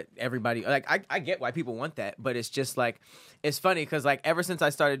wanting what everybody like. I get why people want that, but it's just like, it's funny because like ever since I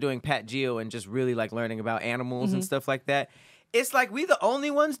started doing Pat Geo and just really like learning about animals and stuff like that, it's like we the only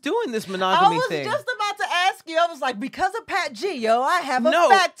ones doing this monogamy thing. I was just about to ask you. I was like, because of Pat Geo, I have a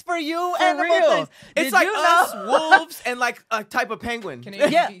fact for you. For animal real. things. It's Did like you us, know? wolves, and like a type of penguin.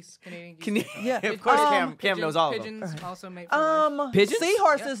 Canadian geese. Yeah. Of course, Cam knows all of them. Pigeons also mate for life. Pigeons?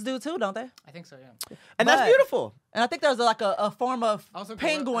 Seahorses do too, don't they? I think so, yeah. And that's But- beautiful. And I think there's like a form of Also,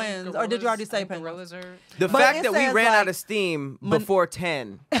 penguins, or did you already say gorillas? penguins? I think gorillas are... The But fact it that we says, ran like, out of steam before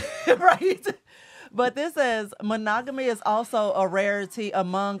 10. Right. But this says monogamy is also a rarity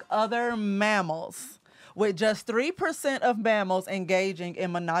among other mammals, with just 3% of mammals engaging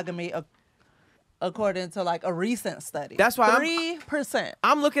in monogamy, according to like a recent study. That's why 3%.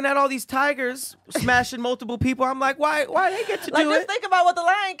 I'm looking at all these tigers smashing multiple people. I'm like, why they get to Like, do just it? think about what the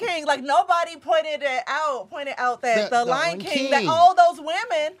Lion King, like, nobody pointed out that the Lion King, that King. all those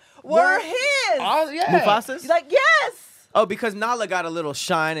women were his. Oh yeah. Mufasas? Like, yes. Oh, because Nala got a little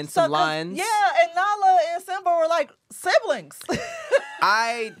shine and So, some 'cause- lines. Yeah, and Nala and Simba were like siblings.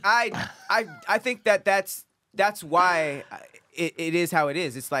 I think that's why it is how it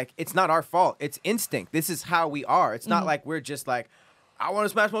is. It's like, it's not our fault. It's instinct. This is how we are. It's not like we're just like, I want to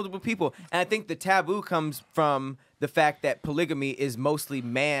smash multiple people. And I think the taboo comes from the fact that polygamy is mostly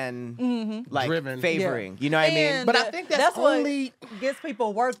man like Driven. favoring. You know what I mean? And But I think that's only- what gets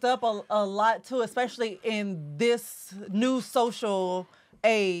people worked up a lot too, especially in this new social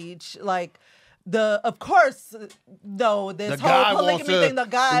age. Like of course, though, this The whole guy wants polygamy to- thing, the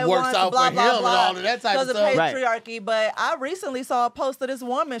guy it works wants out blah for blah him and blah all of that type of because of stuff. Right. patriarchy. But I recently saw a post of this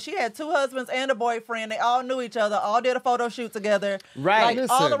woman. She had 2 husbands and a boyfriend. They all knew each other. All did a photo shoot together. Right. Like,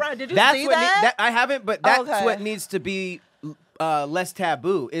 all Listen, around. Did you That's see what that? I haven't, but that's Okay. what needs to be less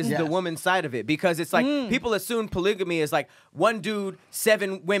taboo is the Yes. woman side of it, because it's like people assume polygamy is like one dude,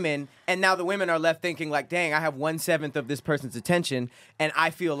 7 women, and now the women are left thinking like, dang, I have 1/7 of this person's attention and I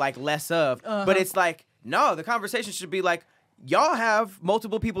feel like less of. But it's like, no, the conversation should be like, y'all have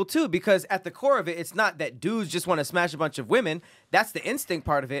multiple people too, because at the core of it, it's not that dudes just want to smash a bunch of women. That's the instinct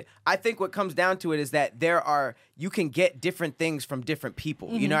part of it. I think what comes down to it is that you can get different things from different people.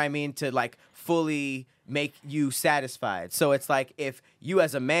 You know what I mean? To like fully make you satisfied. So it's like if you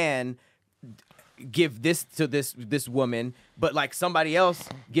as a man give this to this woman, but like somebody else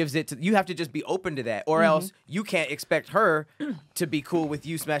gives it to, you have to just be open to that, or else you can't expect her to be cool with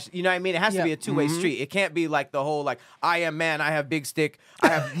you smash. You know what I mean? It has to be a two-way street. It can't be like the whole like, I am man, I have big stick, I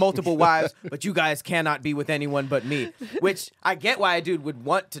have multiple wives, but you guys cannot be with anyone but me. Which I get why a dude would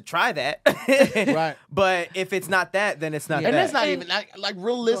want to try that. Right. But if it's not that, then it's not And that. that's not even like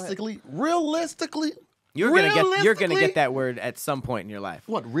realistically. You're gonna get that word at some point in your life.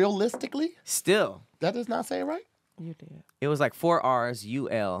 What, realistically? Still, That does not say it right? You did. it was like 4 R's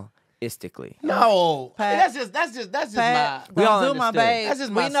UL-istically. No. Pat- That's just Pat, my. We all don't do my understood. babe. That's just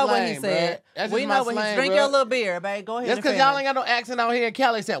we my know what he slang, said. bruh. That's We just know my what he slang, drink bruh. your little beer, babe. Go ahead. That's and because y'all finish. ain't got no accent out here in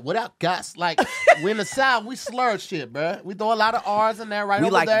Cali. Said without guts. Like we in the South, we slur shit, bruh. We throw a lot of R's in there, right We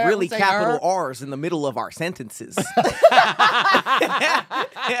over like there. really We say capital her. R's in the middle of our sentences.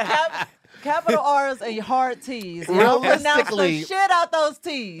 Capital R's and hard T's. Y'all pronounce the Realistically- shit out those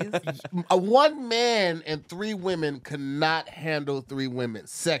T's. A one man and 3 women cannot handle 3 women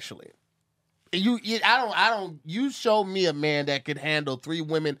sexually. You show me a man that could handle 3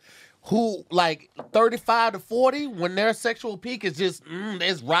 women who like 35 to 40 when their sexual peak is just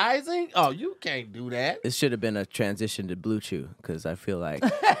it's rising. Oh, you can't do that. This should have been a transition to Blue Chew, because I feel like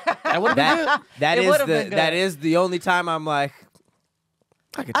That would be good. It would've been good. that is the only time I'm like,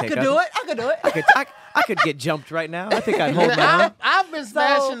 I could I could do it. I could get jumped right now. I think I'd hold my own. I've been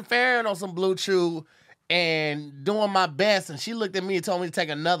smashing Farron on some Blue Chew and doing my best, and she looked at me and told me to take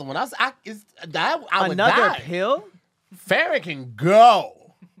another one. I would Another die. pill? Farron can go.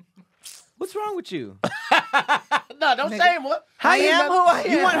 What's wrong with you? No, don't say what. I am who I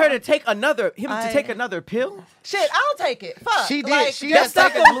am. You want her to take another pill? Shit, I'll take it. Fuck. She did. Like, She has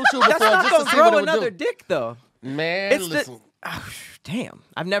That's not taken Blue Chew That's before not just to gonna see what grow it would another do. dick though. Man, It's listen. Damn,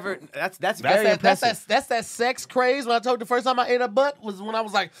 I've never. That's very impressive. That's that sex craze. When I told you the first time I ate a butt was when I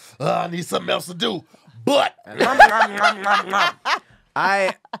was like, I need something else to do. Butt. I'm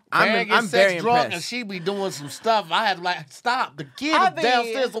very drunk impressed. and she be doing some stuff. I had to like stop. The kid I is be-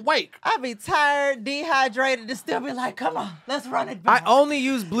 downstairs awake. I be tired, dehydrated, and still be like, come on, let's run it back. I only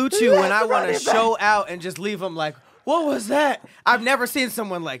use Blue Chew when I Let's want run to it back. show out and just leave them like, what was that? I've never seen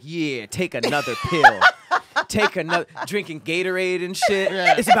someone like, yeah, take another pill. Take another, drinking Gatorade and shit.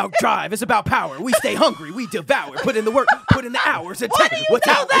 Yeah. It's about drive. It's about power. We stay hungry. We devour. Put in the work. Put in the hours. And Why take do you what's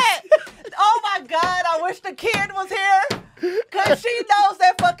know out. that? Oh my God, I wish the kid was here. Cause she knows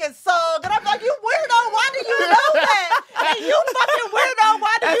that fucking song. And I'm like, you weirdo, why do you know that? And you fucking weirdo,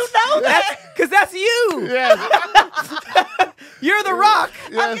 why do you know that? Because that's you. Yes. You're the rock.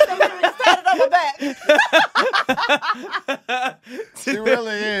 I'm getting literally started on my back. It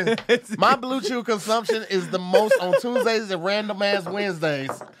really is. My Blue Chew consumption is the most on Tuesdays and random ass Wednesdays.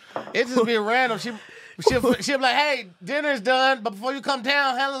 It just be random. She'll be like, hey, dinner's done, but before you come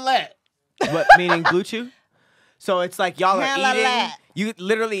down, handle that. What, meaning Blue Chew? So it's like y'all are Handle eating. that. You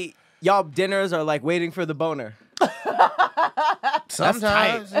literally, y'all dinners are like waiting for the boner.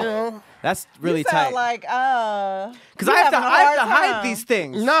 Sometimes, you know. That's really You sound tight. like, Because you I have having a to hard hide time. these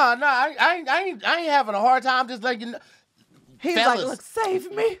things. No, I ain't having a hard time. Just like, you know, He's fellas. like, look,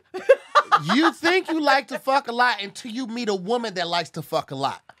 save me. You think you like to fuck a lot until you meet a woman that likes to fuck a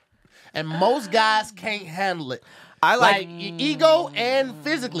lot. And most guys can't handle it. I like ego and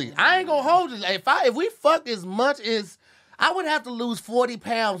physically. I ain't gonna hold it. If we fucked as much as I would have to lose 40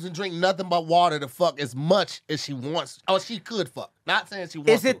 pounds and drink nothing but water to fuck as much as she wants or she could fuck. Not saying she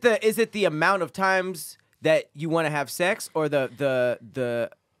wants to. Is it the amount of times that you want to have sex, or the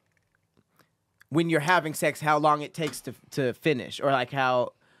when you're having sex, how long it takes to finish, or like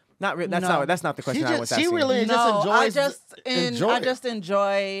how? That's not the question I was asking. She really No, I just enjoys I just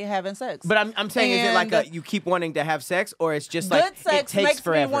enjoy having sex. But I'm saying, is it like And you keep wanting to have sex, or it's just good like sex it takes makes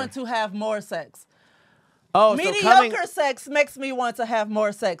forever? me want to have more sex. Oh, so Mediocre sex makes me want to have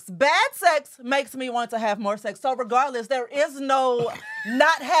more sex. Bad sex makes me want to have more sex. So regardless, there is no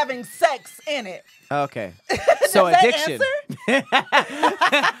not having sex in it. Okay. So Does that addiction.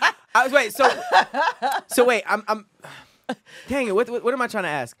 I'm dang it, what am I trying to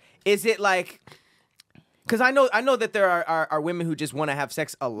ask? Is it like, because I know that there are women who just want to have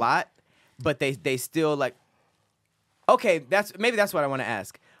sex a lot, but they still like, okay, that's what I want to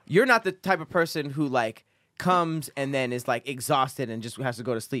ask. You're not the type of person who like comes and then is like exhausted and just has to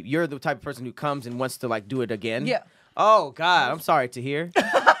go to sleep. You're the type of person who comes and wants to like do it again. Yeah. Oh God, I'm sorry to hear.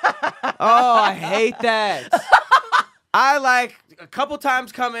 Oh, I hate that. I like a couple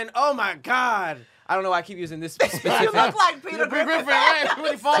times coming. Oh my God. I don't know why I keep using this specific. You look like Peter Griffin.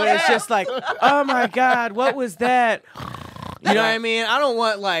 But it's just like, oh my God, what was that? You know what I mean? I don't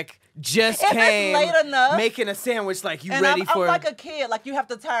want like just If it's came late enough, making a sandwich like you And ready I'm for. like a kid. Like, you have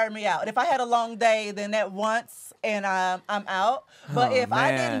to tire me out. If I had a long day, then that once and I'm out. But if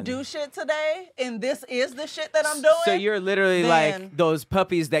I man. didn't do shit today and this is the shit that I'm doing. So you're literally then- like those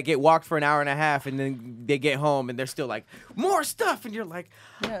puppies that get walked for an hour and a half and then they get home and they're still like, more stuff. And you're like,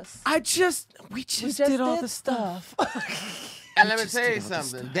 Yes. we just did all the stuff. And let me tell you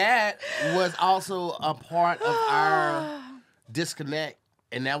something. That was also a part of our disconnect,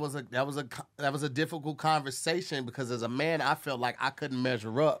 and that was a difficult conversation because as a man, I felt like I couldn't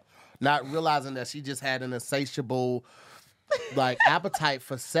measure up, not realizing that she just had an insatiable like appetite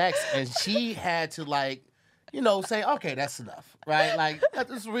for sex, and she had to like, you know, say, okay, that's enough, right? Like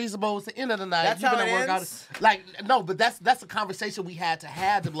that's reasonable. It's the end of the night. That's You've how been it at work ends? like no, but that's a conversation we had to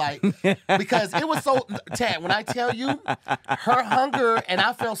have like because it was so Tad, when I tell you her hunger and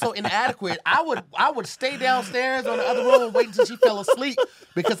I felt so inadequate, I would stay downstairs on the other room and wait until she fell asleep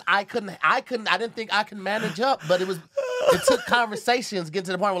because I didn't think I could manage up, but it took conversations getting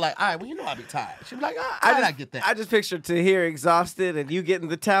to the point where like, all right, well, you know I'd be tired. She'd be like, I get that. I just pictured Tahir exhausted and you getting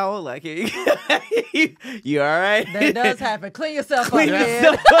the towel like, you all right? That does happen. Clean yourself up, Clean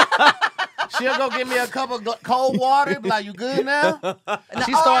man. She'll go get me a cup of cold water, be like, you good now?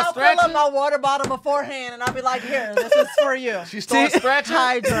 She I'll starts fill up stretching. my water bottle beforehand and I'll be like, here, this is for you. She starts stretching.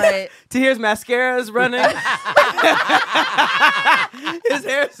 Hydrate. Tahir's mascara is running. His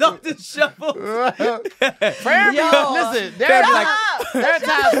hair's off the shuffle. Farron be, Yo. listen, there Farron be are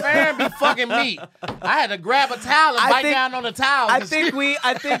times Farron be fucking me. I had to grab a towel and bite down on the towel. I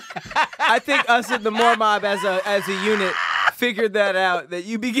think us in the Moore Mob as a unit figured that out, that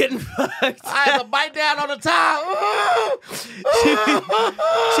you be getting fucked. I had to bite down on the towel.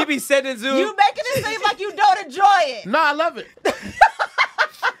 She be sending Zoom. You making it seem like you don't enjoy it. No, I love it.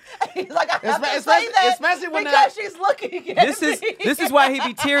 He's like, I Especially when because she's looking at me. This is why he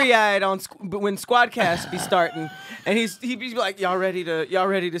be teary eyed on when Squadcast be starting, and he be like, y'all ready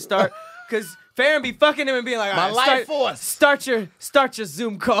to start? Because Farron be fucking him and being like, my all right, life force. Start your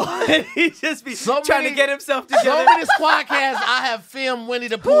Zoom call. And he just be trying to get himself together. So many Squadcasts I have filmed Winnie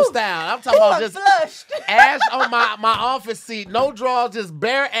the Pooh style. I'm talking about just ass on my office seat, no drawers, just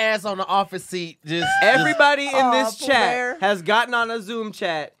bare ass on the office seat. Everybody in this Pooh chat Bear. has gotten on a Zoom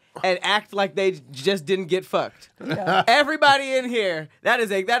chat and act like they just didn't get fucked. Yeah. Everybody in here, that is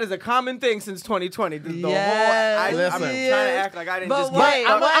a common thing since 2020. I'm Yes. trying to act like I didn't But just wait,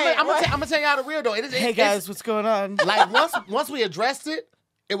 get fucked. I'm gonna tell y'all the real though. Hey guys, what's going on? Like once we addressed it,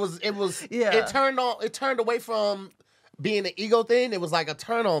 Yeah. it turned away from being an ego thing. It was like a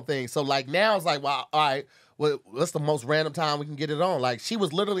turn on thing. So like now it's like, well, all right, what's the most random time we can get it on? Like she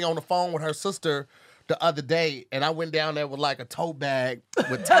was literally on the phone with her sister the other day, and I went down there with like a tote bag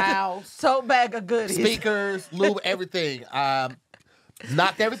with towels, tote bag of goodies, speakers, lube, everything.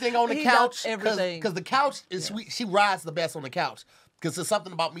 Knocked everything on the He couch knocked everything. because the couch is sweet. She rides the best on the couch because there's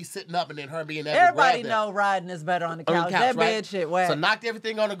something about me sitting up and then her being able Everybody to grab that. know riding is better on the couch. On the couch, That right? bed shit whack. So knocked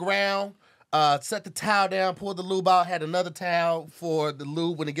everything on the ground, set the towel down, pulled the lube out, had another towel for the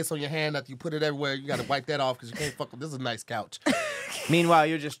lube when it gets on your hand after you put it everywhere. You got to wipe that off because you can't fuck with this is a nice couch. Meanwhile,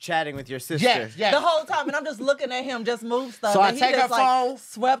 you're just chatting with your sister. Yes. the whole time, and I'm just looking at him just move stuff. So I and he take just her phone,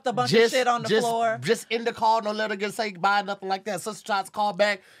 swept a bunch of shit on the floor. Just in the call, don't let her get say goodbye, nothing like that. Sister tries to call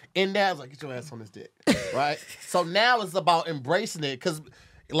back, in there, I was like, get your ass on this dick, right? So now it's about embracing it, because,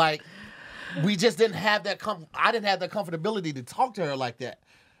 like, we just didn't have that, I didn't have that comfortability to talk to her like that.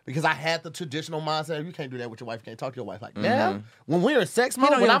 Because I had the traditional mindset, you can't do that with your wife, you can't talk to your wife like that. Now, when we're in sex He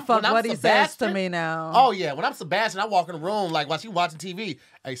mode, don't when give a I'm fuck when what I'm he says to Sebastian, me now. oh yeah, when I'm Sebastian, I walk in the room like while she watching TV,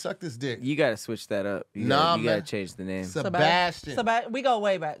 hey, suck this dick. You gotta switch that up. You Nah, gotta man. change the name. Sebastian. We go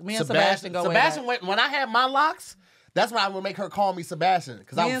way back. Me and Sebastian go way back. When I had my locks, that's when I would make her call me Sebastian.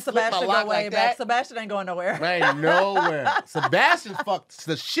 Because I Me would and flip my Sebastian lock go way like back. that. Sebastian ain't going nowhere. Ain't nowhere. Sebastian fucked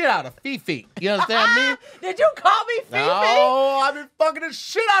the shit out of Fifi. You understand me? Did you call me Fifi? No, I've been fucking the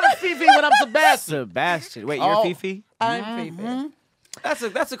shit out of Fifi when I'm Sebastian. Sebastian. Wait, you're Oh. Fifi? I'm Fifi.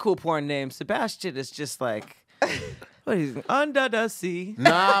 That's a cool porn name. Sebastian is just like what is it? Under the sea.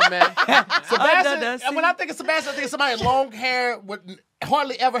 Nah, man. Under the Sebastian, sea. when I think of Sebastian, I think of somebody with long hair with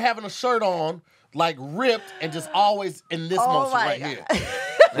hardly ever having a shirt on, like ripped and just always in this motion my right God. here.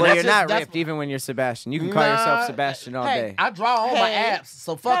 Well, you're not that's- ripped even when you're Sebastian. You can call yourself Sebastian all day. I draw all my Hey. abs,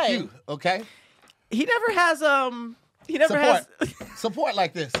 so fuck Hey. you, okay? He never has He never Support. has. Support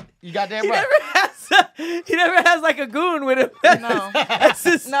like this. You goddamn He right. never has like a goon with him. No.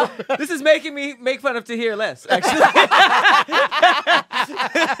 No. This is making me make fun of Tahir less, actually.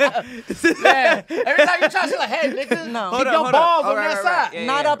 Man, every time you try, she's like, hey, nigga, No. keep your balls on that side. Yeah,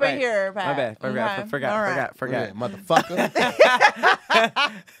 Not yeah, up in right. here, Pat. My bad. Okay. Forgot. All right. Forgot. Yeah, motherfucker.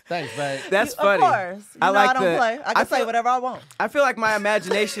 Thanks, babe. That's Of funny. course. You know I don't play. I can say feel- whatever I want. I feel like my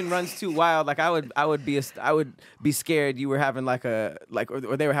imagination runs too wild. Like I would be scared you were having or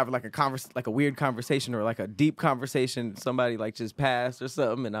they were having like a weird conversation or like a deep conversation. Somebody like just passed or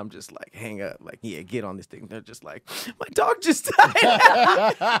something, and I'm just like hang up. Like yeah, get on this thing. They're just like my dog just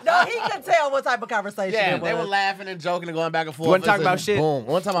died. No, he could tell what type of conversation Yeah, it was. they were laughing and joking and going back and forth. Wasn't talking And about shit? Boom.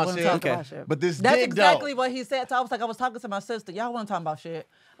 One time about Wasn't shit. talking Okay. about shit. But this That's dick, exactly though, what he said. So I was talking to my sister. Y'all wasn't talking about shit.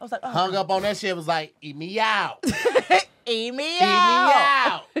 I was like, oh, hung up on that shit, was like, eat me out. Eat eat me me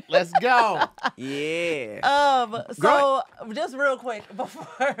out. out. Let's go. Yeah. So just real quick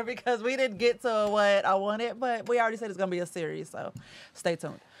before, because we didn't get to what I wanted, but we already said it's gonna be a series, so stay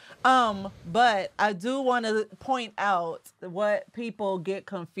tuned. But I do want to point out what people get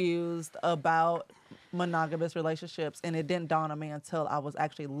confused about monogamous relationships, and it didn't dawn on me until I was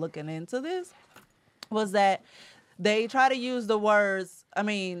actually looking into this, was that they try to use the words,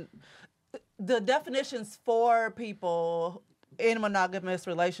 the definitions for people in monogamous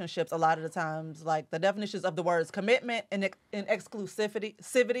relationships, a lot of the times, like the definitions of the words commitment and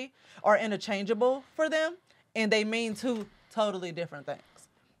exclusivity are interchangeable for them, and they mean two totally different things.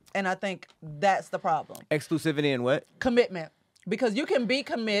 And I think that's the problem. Exclusivity and what? Commitment. Because you can be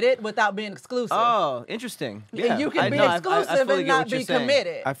committed without being exclusive. Oh, interesting. Yeah. You can be I exclusive fully and get not what you're be saying.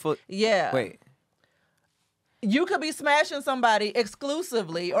 committed. Yeah. Wait. You could be smashing somebody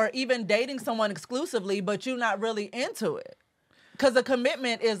exclusively or even dating someone exclusively, but you're not really into it. Because a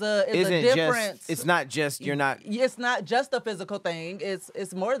commitment is a difference. It's not just you're not. It's not just a physical thing.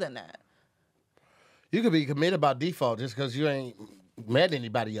 It's more than that. You could be committed by default just because you ain't met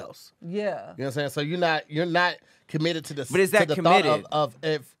anybody else. Yeah. You know what I'm saying? So you're not committed to the. But is that to the committed? thought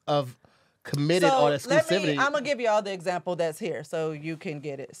of committed or exclusivity. I'm gonna give you all the example that's here so you can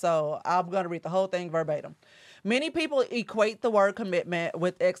get it. So I'm gonna read the whole thing verbatim. Many people equate the word commitment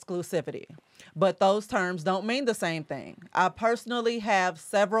with exclusivity, but those terms don't mean the same thing. I personally have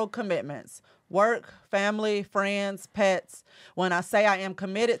several commitments: work, family, friends, pets. When I say I am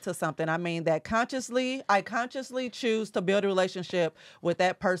committed to something, I mean that I consciously choose to build a relationship with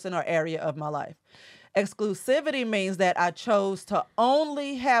that person or area of my life. Exclusivity means that I chose to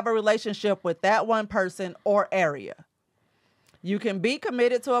only have a relationship with that one person or area. You can be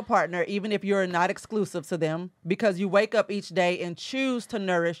committed to a partner even if you're not exclusive to them, because you wake up each day and choose to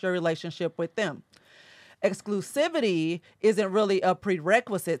nourish your relationship with them. Exclusivity isn't really a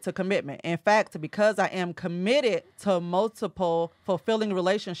prerequisite to commitment. In fact, because I am committed to multiple fulfilling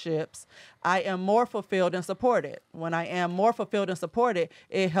relationships, I am more fulfilled and supported. When I am more fulfilled and supported,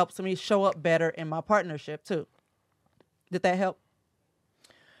 it helps me show up better in my partnership too. Did that help?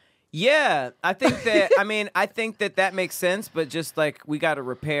 Yeah, I think that. I think that makes sense, but just like we got to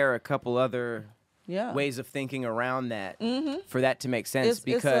repair a couple other ways of thinking around that for that to make sense.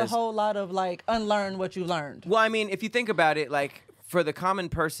 It's a whole lot of like unlearn what you learned. Well, I mean, if you think about it, like for the common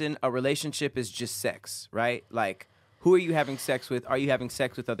person, a relationship is just sex, right? Like, who are you having sex with? Are you having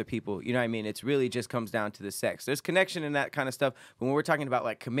sex with other people? You know what I mean? It's really just comes down to the sex. There's connection and that kind of stuff. But when we're talking about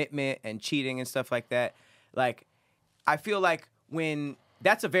like commitment and cheating and stuff like that, like I feel like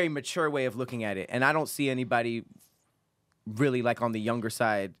that's a very mature way of looking at it. And I don't see anybody really like on the younger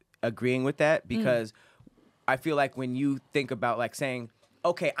side agreeing with that, because I feel like when you think about like saying,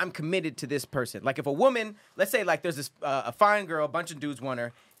 okay, I'm committed to this person. Like if a woman, let's say like there's this a fine girl, a bunch of dudes want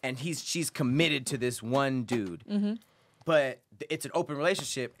her, and she's committed to this one dude. But it's an open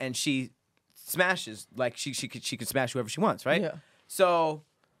relationship and she smashes, like she could smash whoever she wants, right? Yeah. So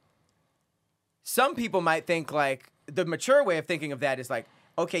some people might think like the mature way of thinking of that is like,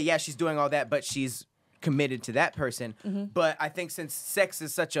 okay, yeah, she's doing all that, but she's committed to that person. But I think since sex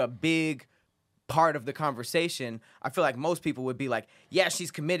is such a big part of the conversation, I feel like most people would be like, yeah,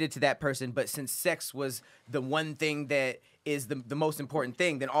 she's committed to that person, but since sex was the one thing that is the most important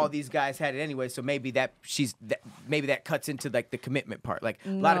thing, then all these guys had it anyway, so maybe that cuts into like the commitment part. Like a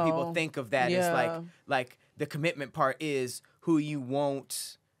lot of people think of that as like the commitment part is who you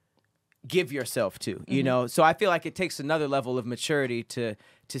won't give yourself to, you know? So I feel like it takes another level of maturity to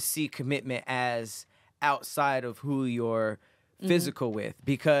see commitment as outside of who you're physical with,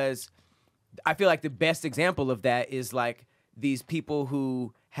 because I feel like the best example of that is like these people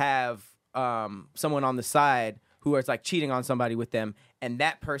who have someone on the side who is like cheating on somebody with them, and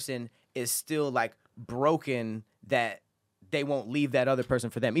that person is still like broken that they won't leave that other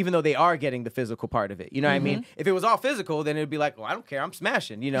person for them, even though they are getting the physical part of it. You know what I mean? If it was all physical, then it'd be like, well, I don't care, I'm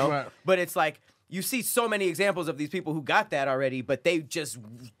smashing, you know? Right. But it's like, you see so many examples of these people who got that already, but they just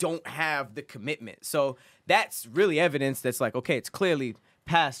don't have the commitment. So that's really evidence that's like, okay, it's clearly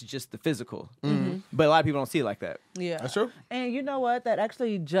past just the physical. But a lot of people don't see it like that. Yeah. That's true. And you know what? That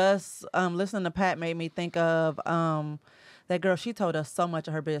actually just, listening to Pat made me think of that girl. She told us so much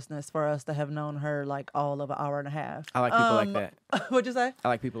of her business for us to have known her like all of an hour and a half. I like people like that. What'd you say? I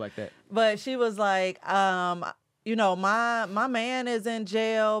like people like that. But she was like, you know, my man is in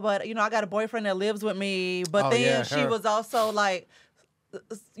jail, but, you know, I got a boyfriend that lives with me. But she was also like,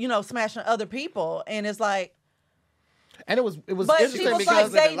 you know, smashing other people. And it's like, and it was but interesting she was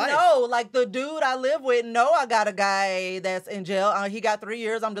because like, they know, like the dude I live with, I got a guy that's in jail. He got 3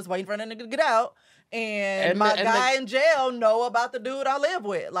 years. I'm just waiting for him to get out. And my guy in jail know about the dude I live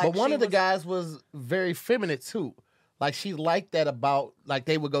with. Like, but one of the guys was very feminine too. Like she liked that about, like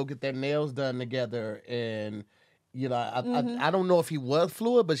they would go get their nails done together, and you know, I don't know if he was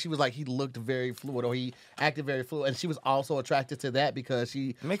fluid, but she was like he looked very fluid or he acted very fluid, and she was also attracted to that because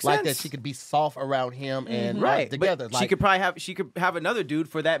she liked that she could be soft around him and together. But like, she could have another dude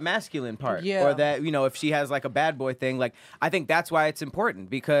for that masculine part, or that, you know, if she has like a bad boy thing. Like I think that's why it's important,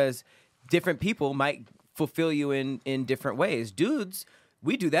 because different people might fulfill you in different ways. Dudes,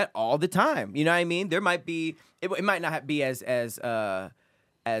 we do that all the time. You know what I mean? There might be it might not be as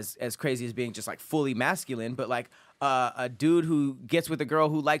crazy as being just like fully masculine, but like a dude who gets with a girl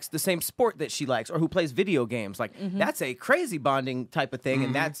who likes the same sport that she likes or who plays video games, like that's a crazy bonding type of thing,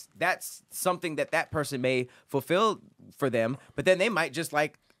 and that's something that person may fulfill for them. But then they might just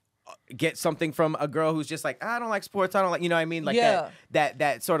like get something from a girl who's just like, I don't like sports, I don't like, you know what I mean? Like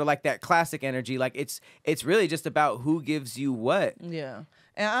that sort of like that classic energy. Like it's really just about who gives you what. Yeah.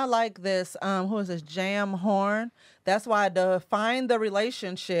 And I like this, who is this, Jam Horn? That's why define the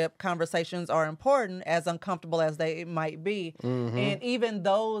relationship conversations are important, as uncomfortable as they might be. And even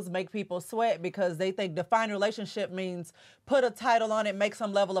those make people sweat because they think define relationship means put a title on it, make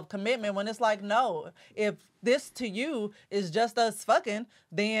some level of commitment, when it's like, no, if this to you is just us fucking,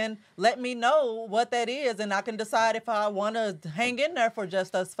 then let me know what that is and I can decide if I want to hang in there for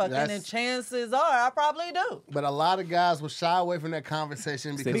just us fucking. And chances are I probably do. But a lot of guys will shy away from that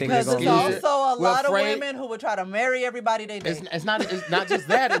conversation Because it's also a lot of women who would try to marry everybody they date. It's not just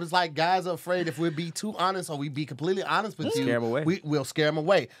that. It was like guys are afraid if we be too honest or we be completely honest with you, scare 'em away. We'll scare them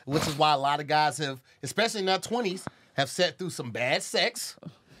away. Which is why a lot of guys have, especially in their 20s, have sat through some bad sex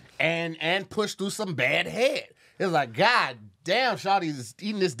and pushed through some bad head. It's like, God damn, Shawty's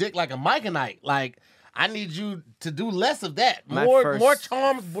eating this dick like a Mike-a-Nite. Like, I need you to do less of that. More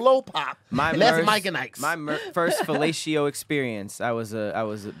charms, blow pop, less Mike-a-Nites. My first fellatio experience, I was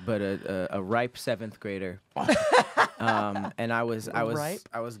but a ripe 7th grader. And I was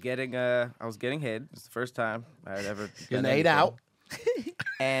getting head. It was the first time I had ever done ate out.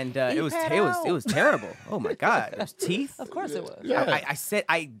 And it was terrible. Oh my God, it was teeth. Of course it was. Yeah.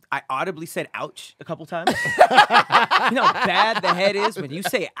 I audibly said ouch a couple times. You know how bad the head is when you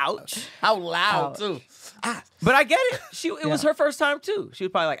say ouch. How loud too. But I get it. It was her first time too. She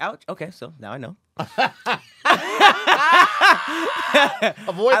was probably like, ouch. Okay, so now I know.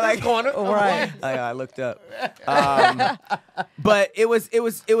 Avoid this corner. Right. I looked up. But it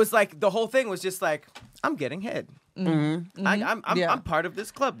was like the whole thing was just like, I'm getting head. I'm part of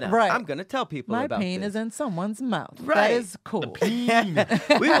this club now. Right. I'm gonna tell people My about peen this. is in someone's mouth. Right. That is cool.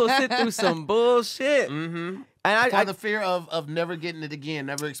 We will sit through some bullshit. And I the fear of never getting it again,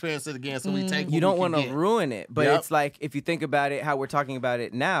 never experience it again. So we take what you don't want to ruin it, but Yep. it's like if you think about it, how we're talking about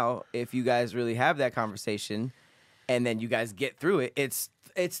it now. If you guys really have that conversation, and then you guys get through it, it's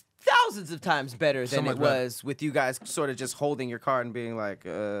thousands of times better than much it was with you guys sort of just holding your card and being like,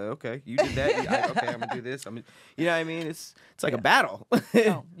 okay, you did that. Okay, I'm gonna do this. You know what I mean? It's like a battle.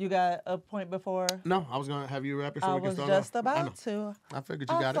 Oh, you got a point before? No, I was gonna have you wrap it so I we can was start just off. about to. I figured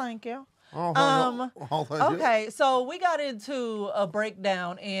you got it. Thank you. Okay. Okay, so we got into a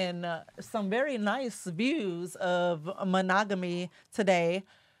breakdown in some very nice views of monogamy today.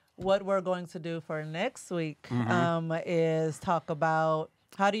 What we're going to do for next week is talk about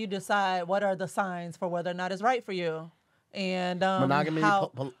how do you decide what are the signs for whether or not it's right for you. And monogamy,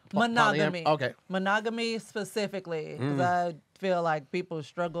 monogamy. Okay. Monogamy specifically, because I feel like people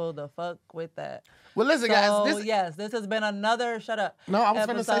struggle to fuck with that. Well, listen, guys. Yes, this has been another. Shut up. No, I was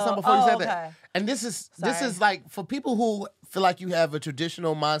going to say something before you said that. Okay. And this is like for people who feel like you have a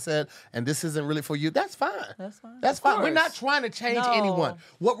traditional mindset and this isn't really for you. That's fine. That's fine. We're not trying to change anyone.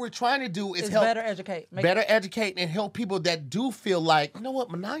 What we're trying to do is help better educate, and help people that do feel like, you know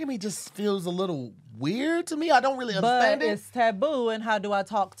what, monogamy just feels a little weird to me. I don't really understand it. But it's taboo, and how do I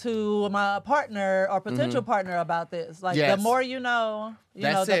talk to my partner or potential partner about this? Like, the more you know,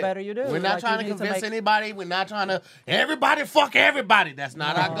 the better you do. We're not trying to convince anybody. We're not trying to, everybody fuck everybody. That's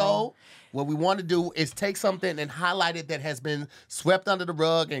not our goal. What we want to do is take something and highlight it that has been swept under the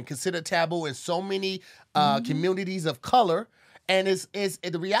rug and considered taboo in so many communities of color. And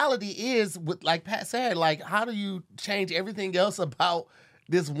the reality is, like Pat said, like, how do you change everything else about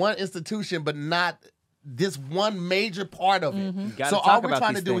this one institution, but not this one major part of it? So all we're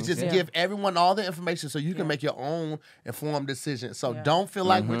trying to do is just give everyone all the information so you can make your own informed decision. So don't feel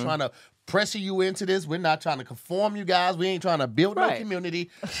like we're trying to pressure you into this. We're not trying to conform you guys. We ain't trying to build no community.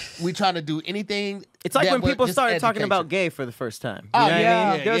 We trying to do anything. It's like when people started talking about gay for the first time. You know what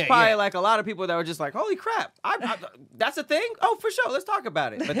I mean? There was probably like a lot of people that were just like, holy crap, that's a thing? Oh, for sure, let's talk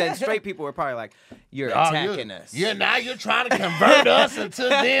about it. But then straight people were probably like, you're attacking us. Now you're trying to convert us into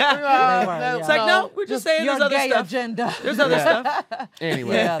this. It's like, no, we're just saying there's other stuff. Agenda. There's other stuff.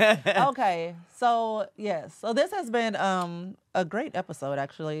 Anyway. Okay, so yes. So this has been a great episode,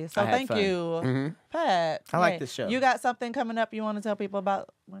 actually. So thank you, Pat. I like this show. You got something coming up you want to tell people about?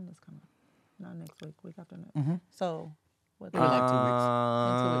 When is coming? Not next week. Week after next. So, what? Maybe like 2 weeks. In 2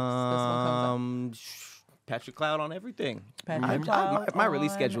 weeks. This one comes Patrick Cloud on everything. Patrick Cloud My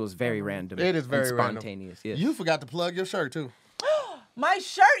release on- schedule is very random. It is very and spontaneous. Yes. You forgot to plug your shirt too. My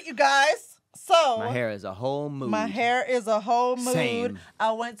shirt, you guys. So My hair is a whole mood. My hair is a whole mood. Same.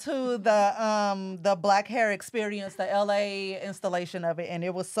 I went to the Black Hair Experience, the LA installation of it, and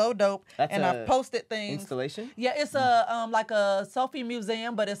it was so dope. That's and I posted things. Installation? Yeah, it's a like a selfie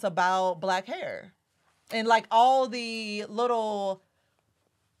museum, but it's about black hair. And like all the little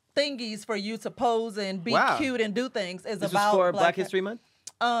thingies for you to pose and be Wow. cute and do things is This about was for Black History Month?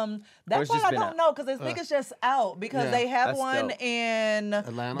 Or That it's part just I been don't out? know because I think it's just out because Yeah, they have that's one dope. in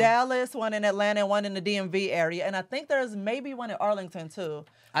Atlanta? Dallas, one in Atlanta, and one in the DMV area, and I think there's maybe one in Arlington too.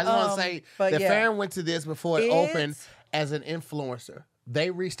 I just want to say but the yeah. fan went to this before it opened It's- as an influencer. They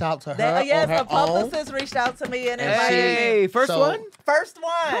reached out to her Yes, on her a own. publicist reached out to me and And invited me. Hey, first So- one? First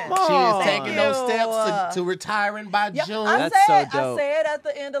one. Come She on. is taking Thank those you. steps to retiring by Yeah, June. I That's said, so dope. I said at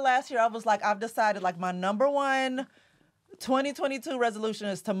the end of last year, I was like, I've decided like my number one 2022 resolution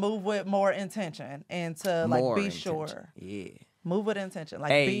is to move with more intention and to like More be intention. sure. Yeah. Move with intention.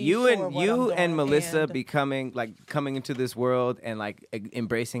 Like Hey, be you sure and what you I'm and doing. Melissa And coming into this world and like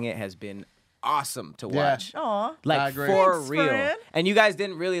embracing it has been awesome to Yeah. watch. Aw. I Like agree. for Thanks, real. friend. And you guys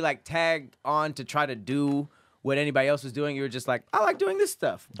didn't really like tag on to try to do what anybody else was doing. You were just like, I like doing this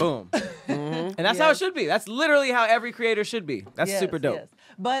stuff. Boom. And that's how it Yes. should be. That's literally how every creator should be. That's Yes, super dope. yes.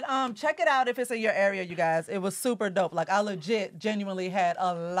 But check it out if it's in your area, you guys. It was super dope. Like I legit, genuinely had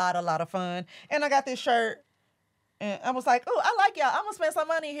a lot of fun. And I got this shirt, and I was like, "Oh, I like y'all. I'm gonna spend some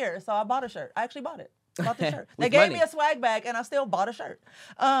money here." So I bought a shirt. I actually bought it. Bought the shirt. They With gave money. me a swag bag, and I still bought a shirt.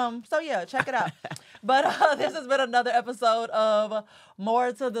 So yeah, check it out. But this has been another episode of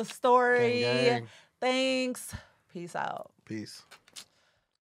More to the Story. Gang, gang. Thanks. Peace out. Peace.